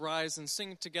 let us rise and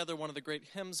sing together one of the great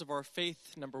hymns of our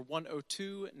faith, number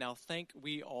 102, Now Thank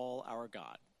We All Our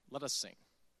God. Let us sing.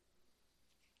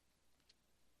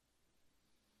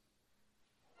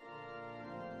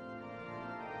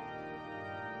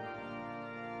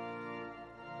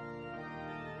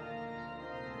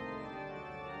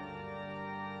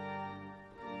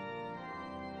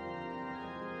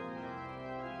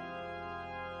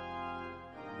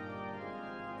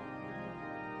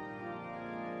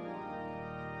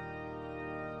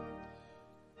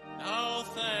 Now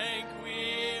thank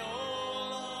we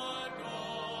all our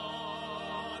God.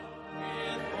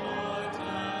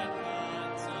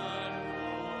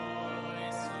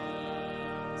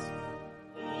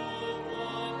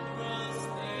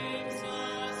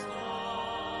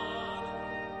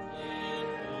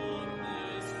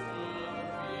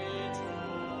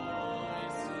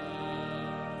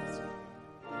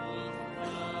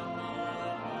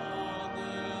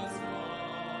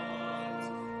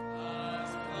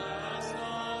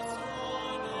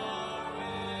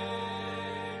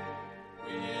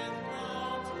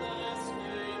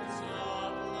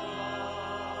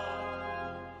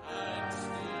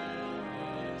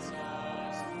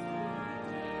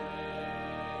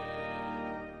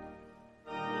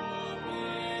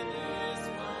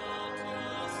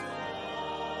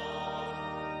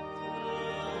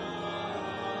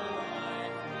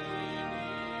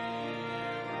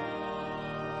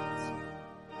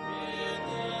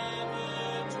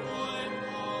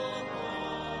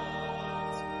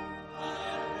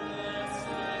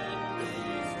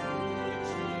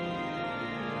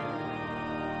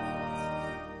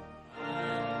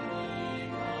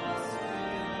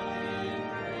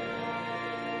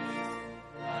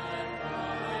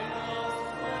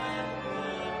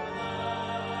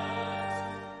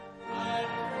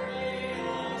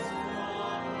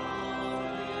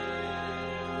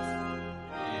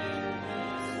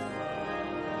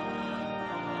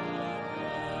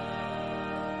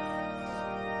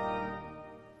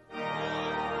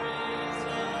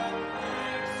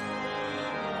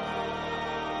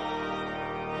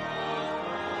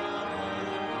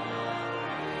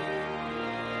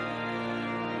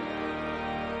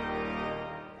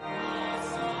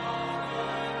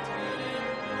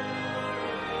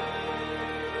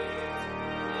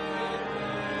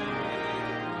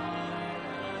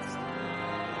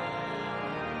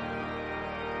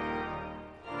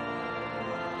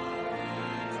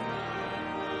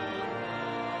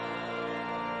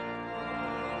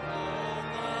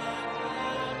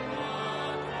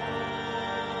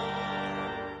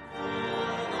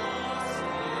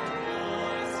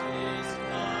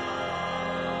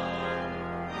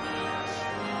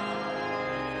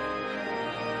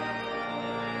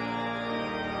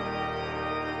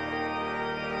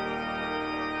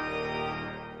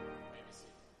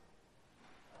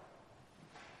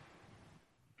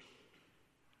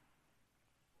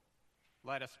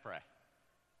 Let us pray.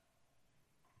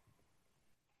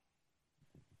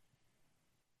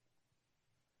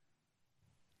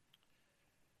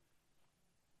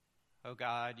 Oh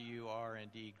God, you are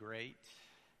indeed great,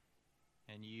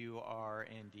 and you are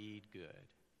indeed good.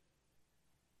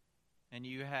 And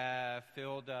you have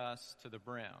filled us to the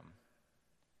brim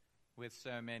with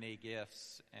so many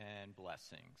gifts and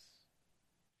blessings.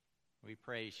 We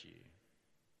praise you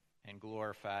and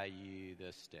glorify you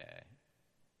this day.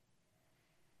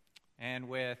 And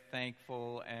with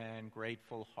thankful and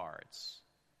grateful hearts,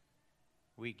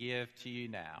 we give to you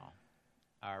now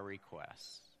our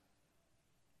requests.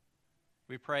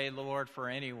 We pray, Lord, for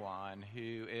anyone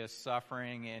who is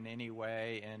suffering in any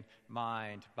way in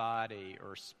mind, body,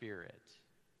 or spirit.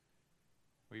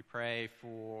 We pray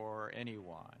for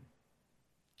anyone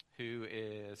who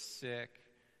is sick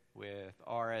with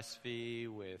RSV,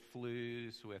 with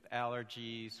flus, with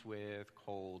allergies, with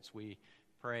colds. We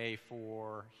pray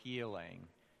for healing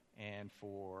and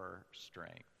for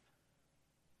strength.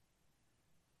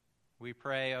 We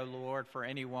pray, O Lord, for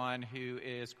anyone who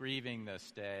is grieving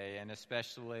this day, and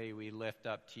especially we lift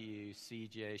up to you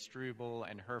C.J. Struble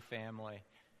and her family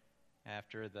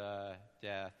after the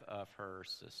death of her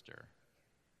sister.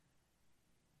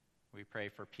 We pray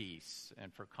for peace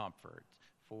and for comfort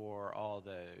for all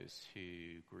those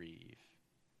who grieve.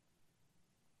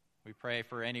 We pray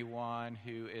for anyone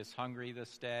who is hungry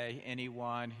this day,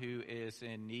 anyone who is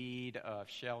in need of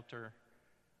shelter.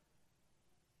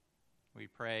 We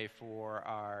pray for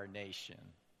our nation.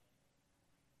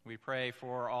 We pray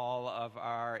for all of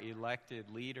our elected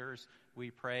leaders.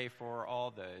 We pray for all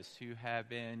those who have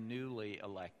been newly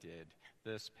elected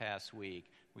this past week.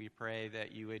 We pray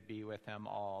that you would be with them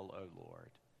all, O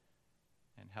Lord,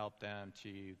 and help them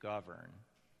to govern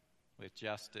with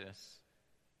justice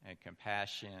and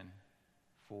compassion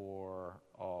for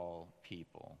all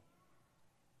people.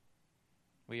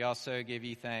 We also give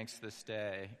you thanks this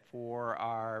day for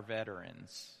our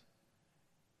veterans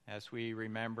as we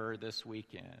remember this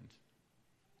weekend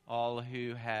all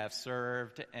who have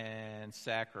served and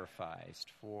sacrificed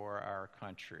for our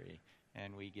country,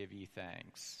 and we give you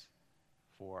thanks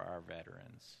for our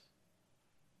veterans.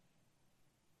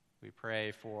 We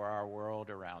pray for our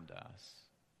world around us.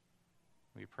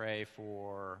 We pray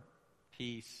for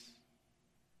peace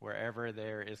wherever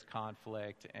there is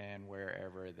conflict and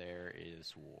wherever there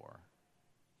is war.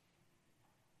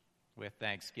 With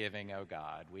thanksgiving, O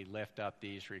God, we lift up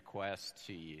these requests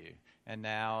to you. And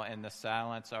now, in the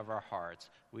silence of our hearts,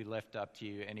 we lift up to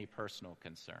you any personal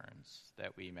concerns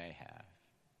that we may have.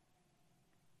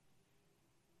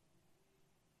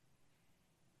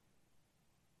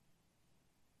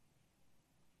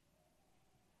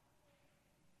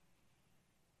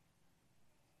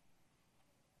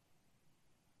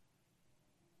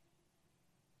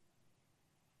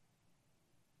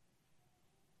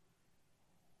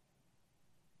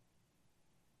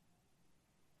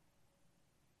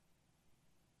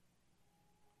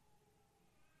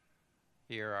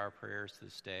 Hear our prayers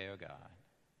this day, O God.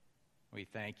 We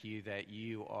thank you that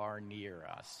you are near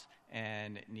us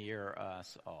and near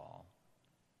us all.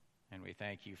 And we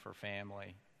thank you for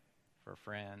family, for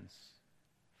friends,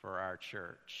 for our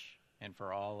church, and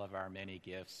for all of our many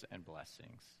gifts and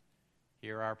blessings.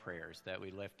 Hear our prayers that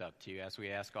we lift up to you as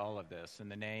we ask all of this in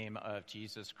the name of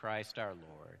Jesus Christ our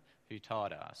Lord, who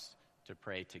taught us to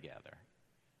pray together.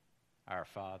 Our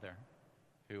Father,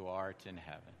 who art in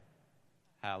heaven,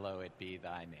 hallowed be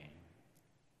thy name.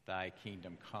 Thy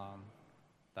kingdom come,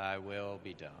 thy will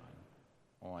be done,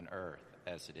 on earth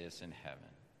as it is in heaven.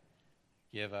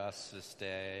 Give us this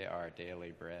day our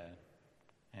daily bread,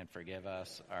 and forgive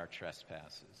us our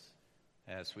trespasses,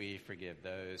 as we forgive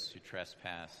those who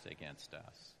trespass against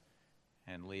us.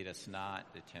 And lead us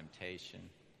not to temptation,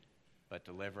 but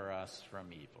deliver us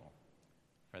from evil.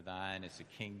 For thine is the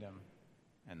kingdom,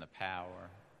 and the power,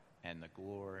 and the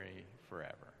glory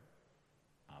forever.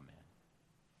 Amen.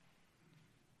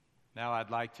 Now I'd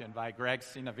like to invite Greg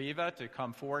Sinaviva to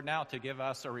come forward now to give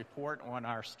us a report on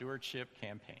our stewardship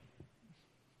campaign.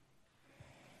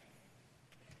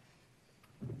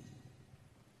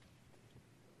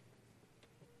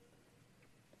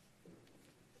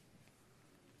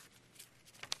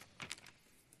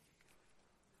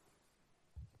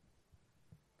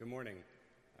 Good morning.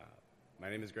 My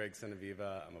name is Greg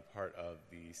Sinaviva. I'm a part of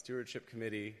the Stewardship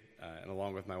Committee, and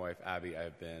along with my wife, Abby,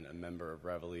 I've been a member of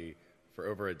Reveille for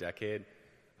over a decade.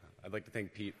 I'd like to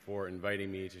thank Pete for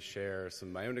inviting me to share some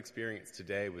of my own experience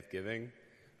today with giving,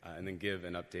 and then give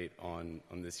an update on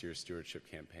this year's stewardship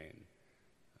campaign.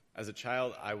 As a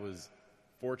child, I was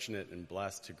fortunate and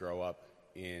blessed to grow up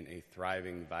in a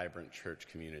thriving, vibrant church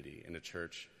community, in a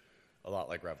church a lot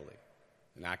like Reveille,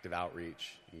 an active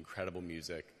outreach, incredible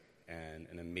music, and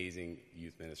an amazing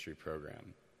youth ministry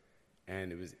program.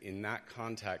 And it was in that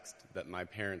context that my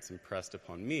parents impressed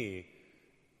upon me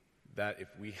that if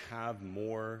we have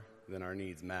more than our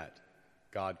needs met,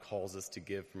 God calls us to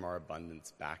give from our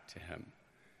abundance back to Him,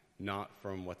 not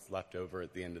from what's left over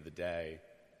at the end of the day,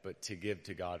 but to give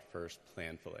to God first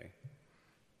planfully.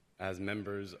 As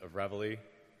members of Reveille,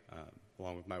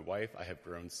 along with my wife, I have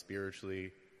grown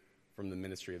spiritually from the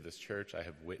ministry of this church. I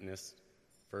have witnessed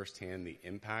firsthand the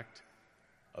impact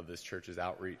of this church's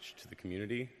outreach to the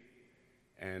community,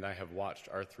 and I have watched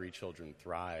our 3 children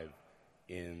thrive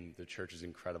in the church's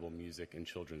incredible music and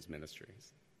children's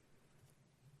ministries.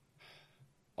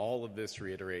 All of this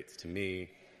reiterates to me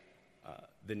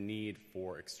the need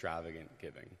for extravagant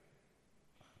giving.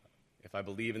 If I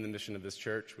believe in the mission of this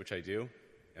church, which I do,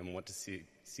 and want to see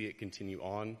it continue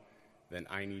on, then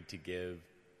I need to give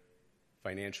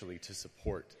financially to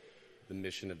support the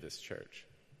mission of this church.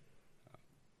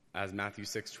 As Matthew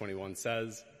 6:21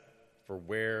 says, "For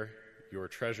where your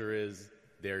treasure is,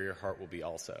 there your heart will be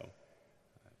also."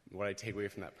 What I take away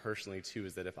from that personally, too,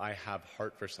 is that if I have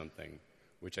heart for something,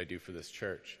 which I do for this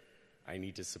church, I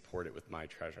need to support it with my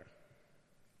treasure.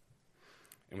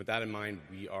 And with that in mind,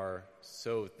 we are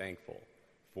so thankful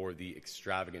for the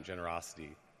extravagant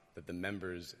generosity that the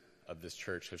members of this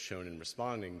church have shown in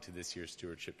responding to this year's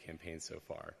stewardship campaign so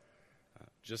far.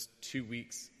 Just 2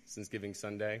 weeks since Giving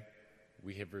Sunday,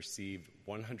 we have received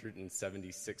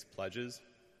 176 pledges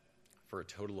for a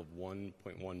total of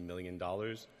 $1.1 million.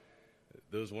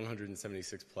 Those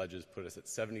 176 pledges put us at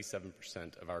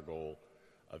 77% of our goal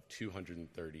of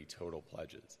 230 total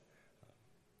pledges.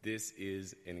 This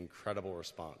is an incredible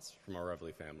response from our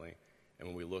Reveille family, and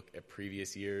when we look at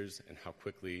previous years and how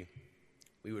quickly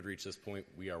we would reach this point,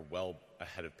 we are well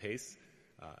ahead of pace.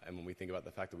 And when we think about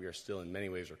the fact that we are still in many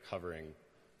ways recovering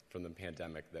from the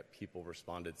pandemic, that people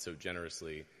responded so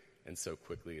generously and so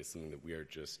quickly is something that we are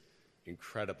just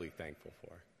incredibly thankful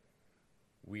for.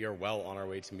 We are well on our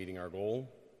way to meeting our goal,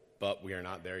 but we are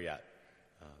not there yet.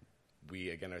 We,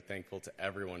 again, are thankful to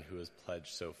everyone who has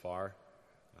pledged so far.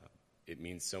 It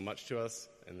means so much to us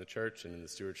in the church and in the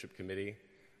stewardship committee.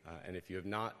 And if you have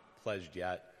not pledged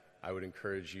yet, I would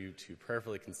encourage you to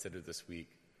prayerfully consider this week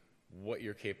what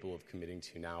you're capable of committing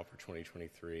to now for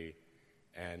 2023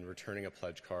 and returning a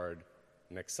pledge card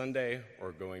next Sunday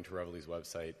or going to Reveille's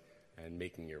website and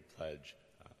making your pledge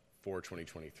for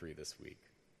 2023 this week.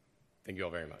 Thank you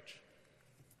all very much.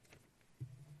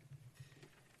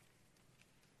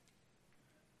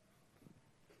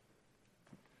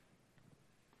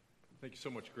 Thank you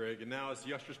so much, Greg. And now as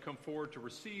the ushers come forward to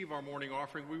receive our morning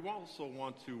offering, we also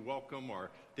want to welcome our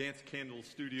Dance Candle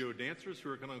Studio dancers who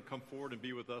are going to come forward and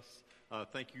be with us.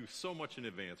 Thank you so much in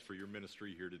advance for your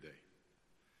ministry here today.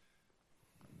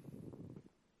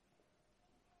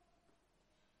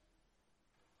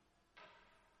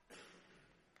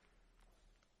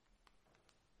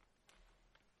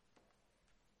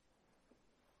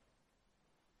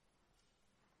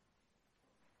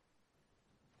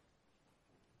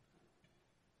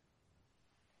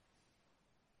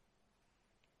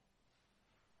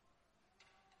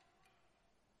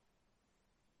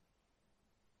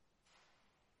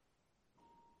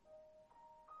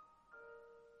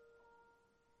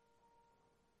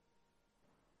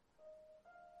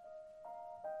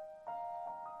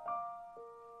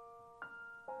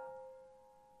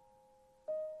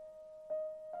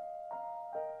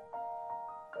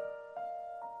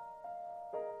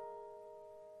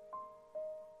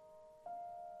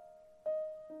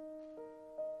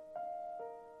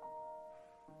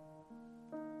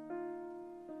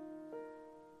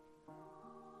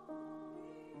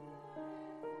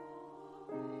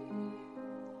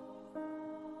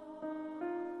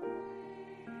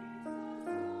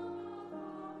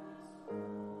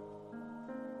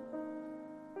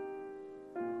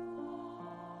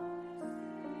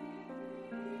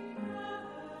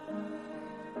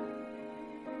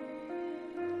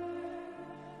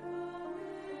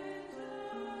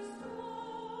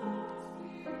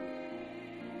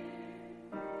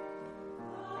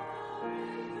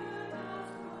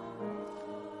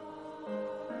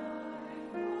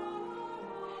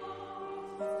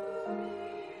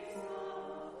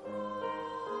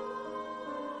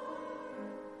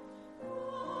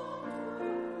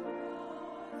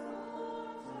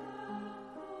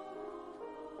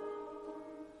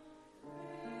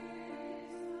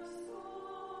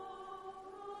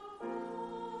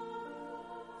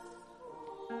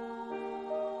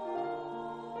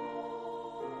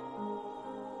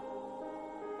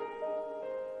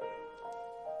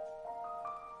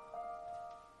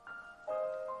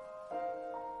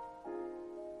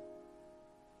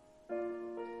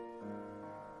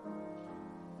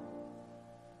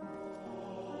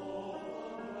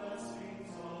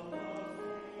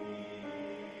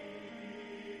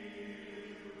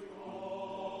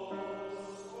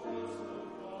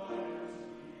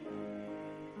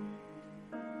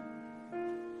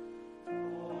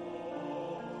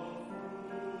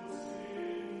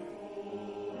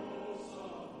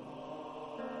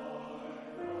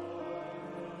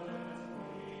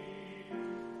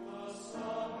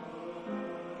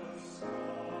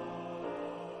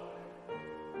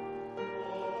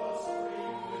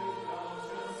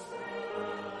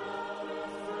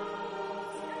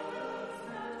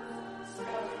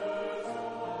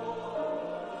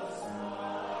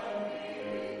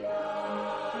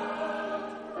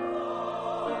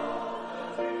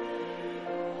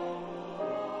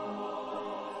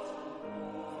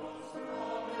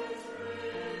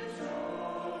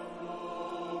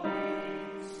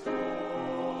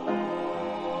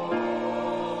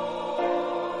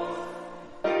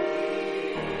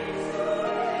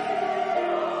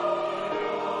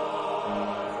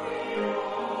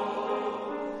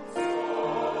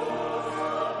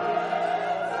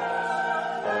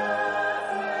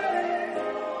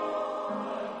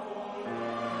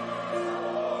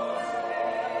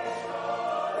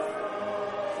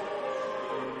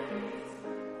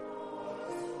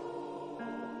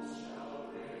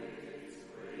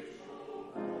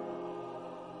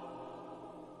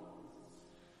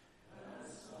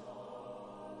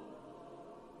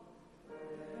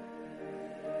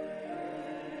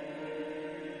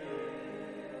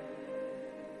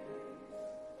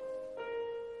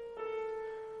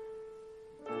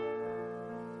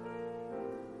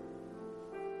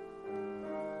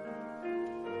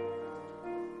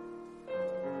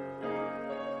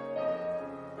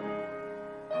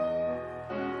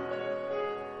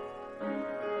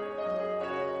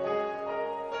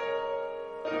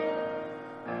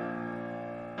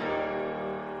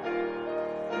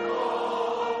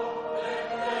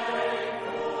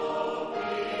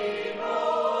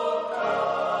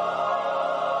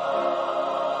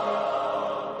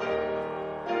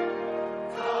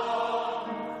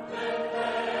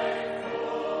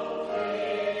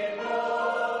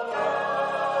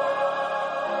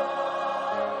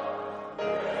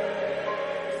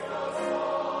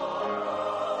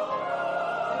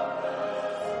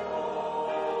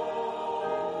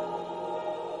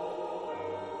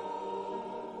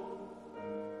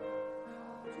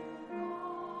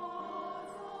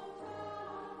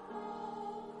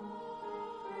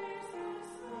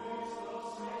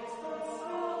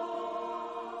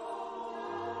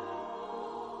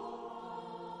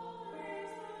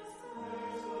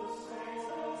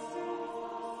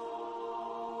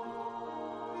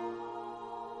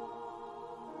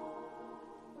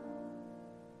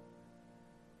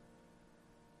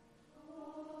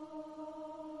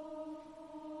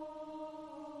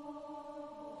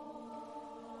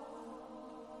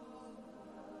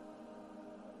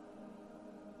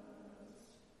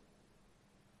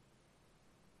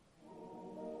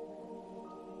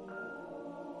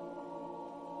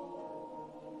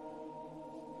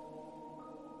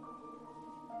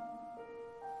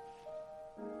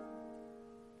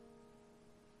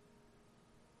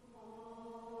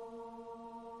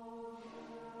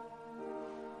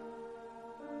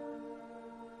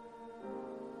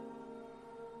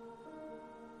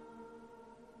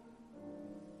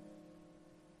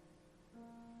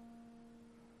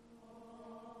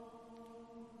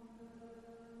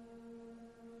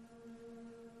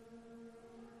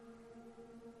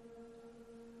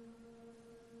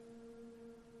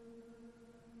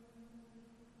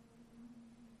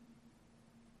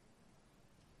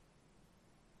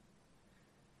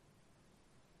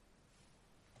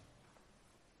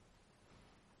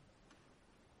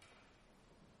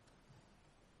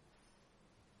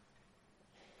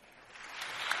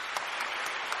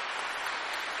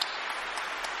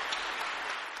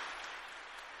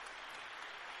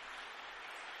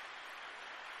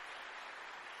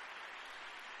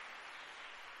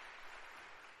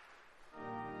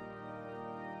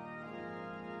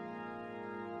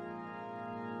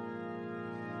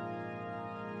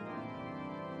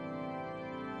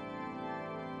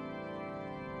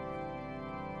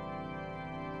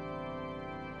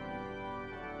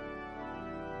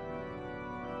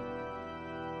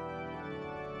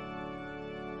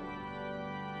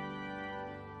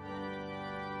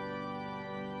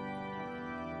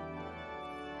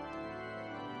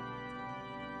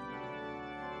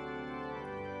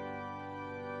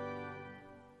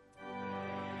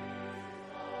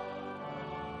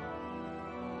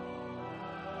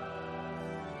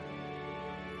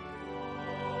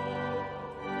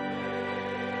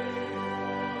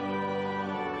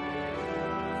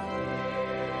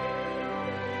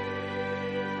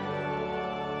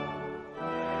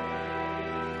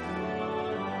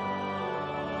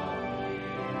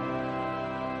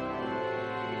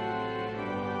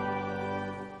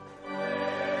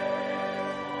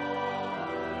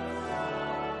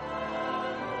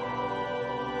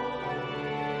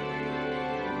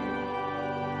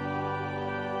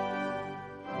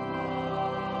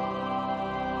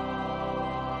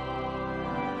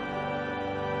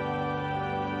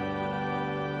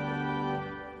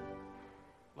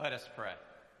 Let us pray.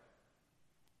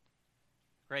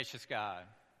 Gracious God,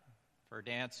 for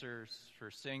dancers,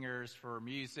 for singers, for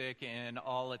music in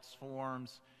all its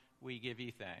forms, we give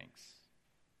you thanks.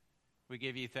 We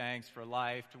give you thanks for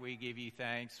life. We give you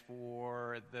thanks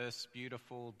for this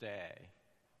beautiful day.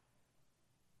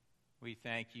 We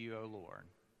thank you, O Lord,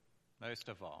 most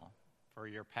of all, for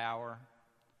your power,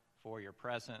 for your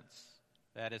presence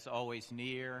that is always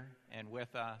near and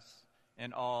with us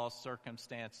in all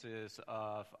circumstances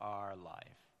of our life.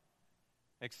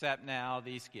 Accept now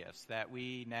these gifts that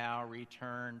we now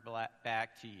return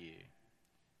back to you.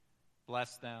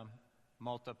 Bless them,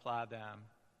 multiply them,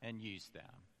 and use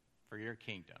them for your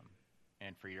kingdom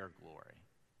and for your glory.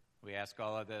 We ask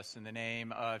all of this in the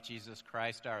name of Jesus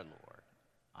Christ our Lord.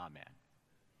 Amen.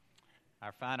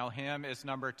 Our final hymn is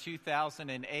number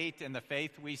 2008 in the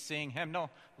Faith We Sing hymnal.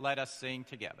 Let us sing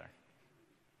together.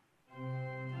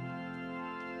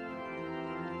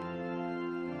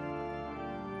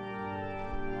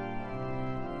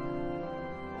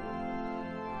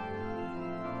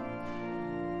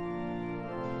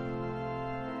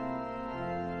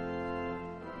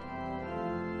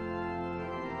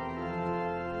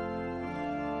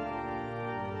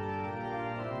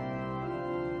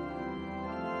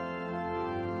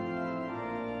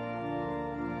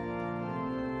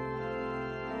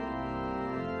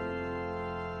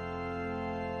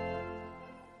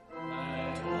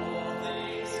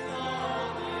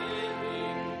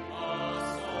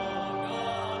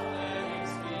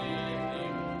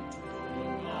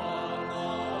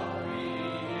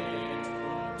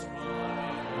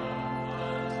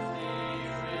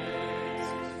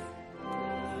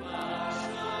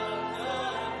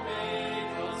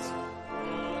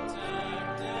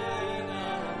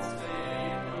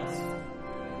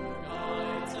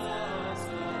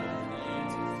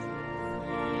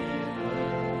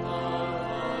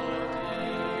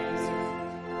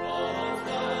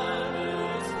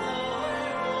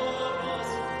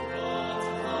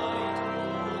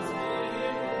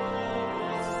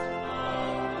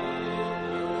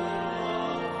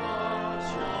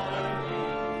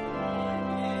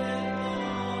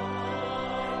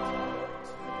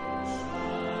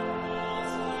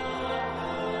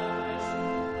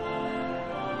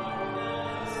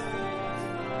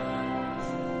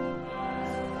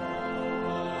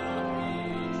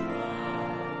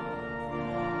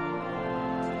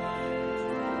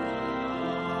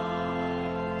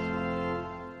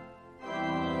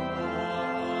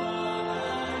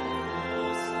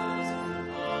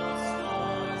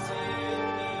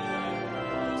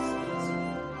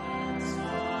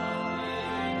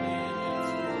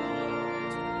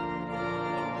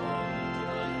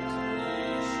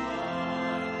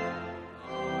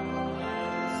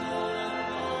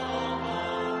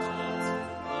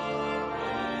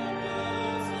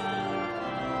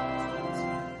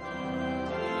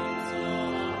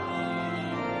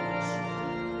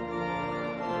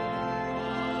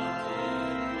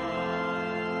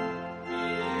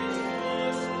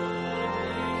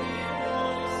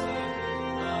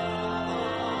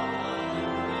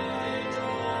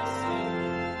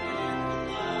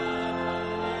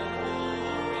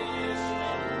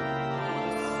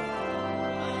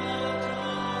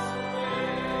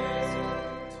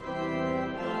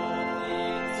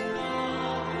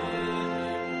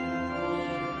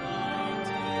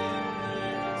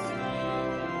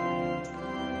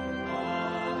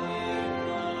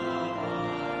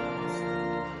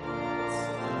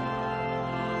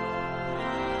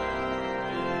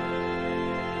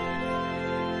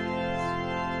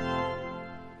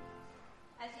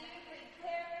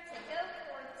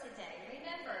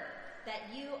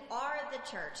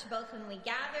 Church, both when we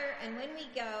gather and when we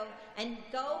go, and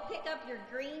go pick up your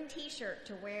green t-shirt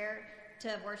to wear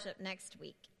to worship next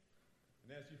week.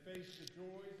 And as you face the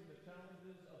joys and the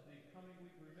challenges of the coming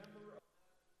week, remember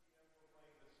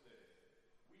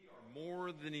we are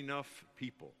more than enough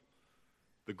people.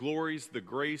 The glories, the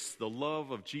grace, the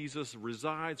love of Jesus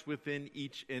resides within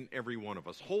each and every one of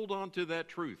us. Hold on to that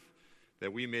truth,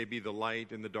 that we may be the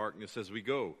light in the darkness as we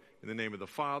go. In the name of the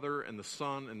Father, and the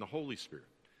Son, and the Holy Spirit.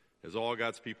 As all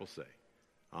God's people say,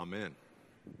 amen.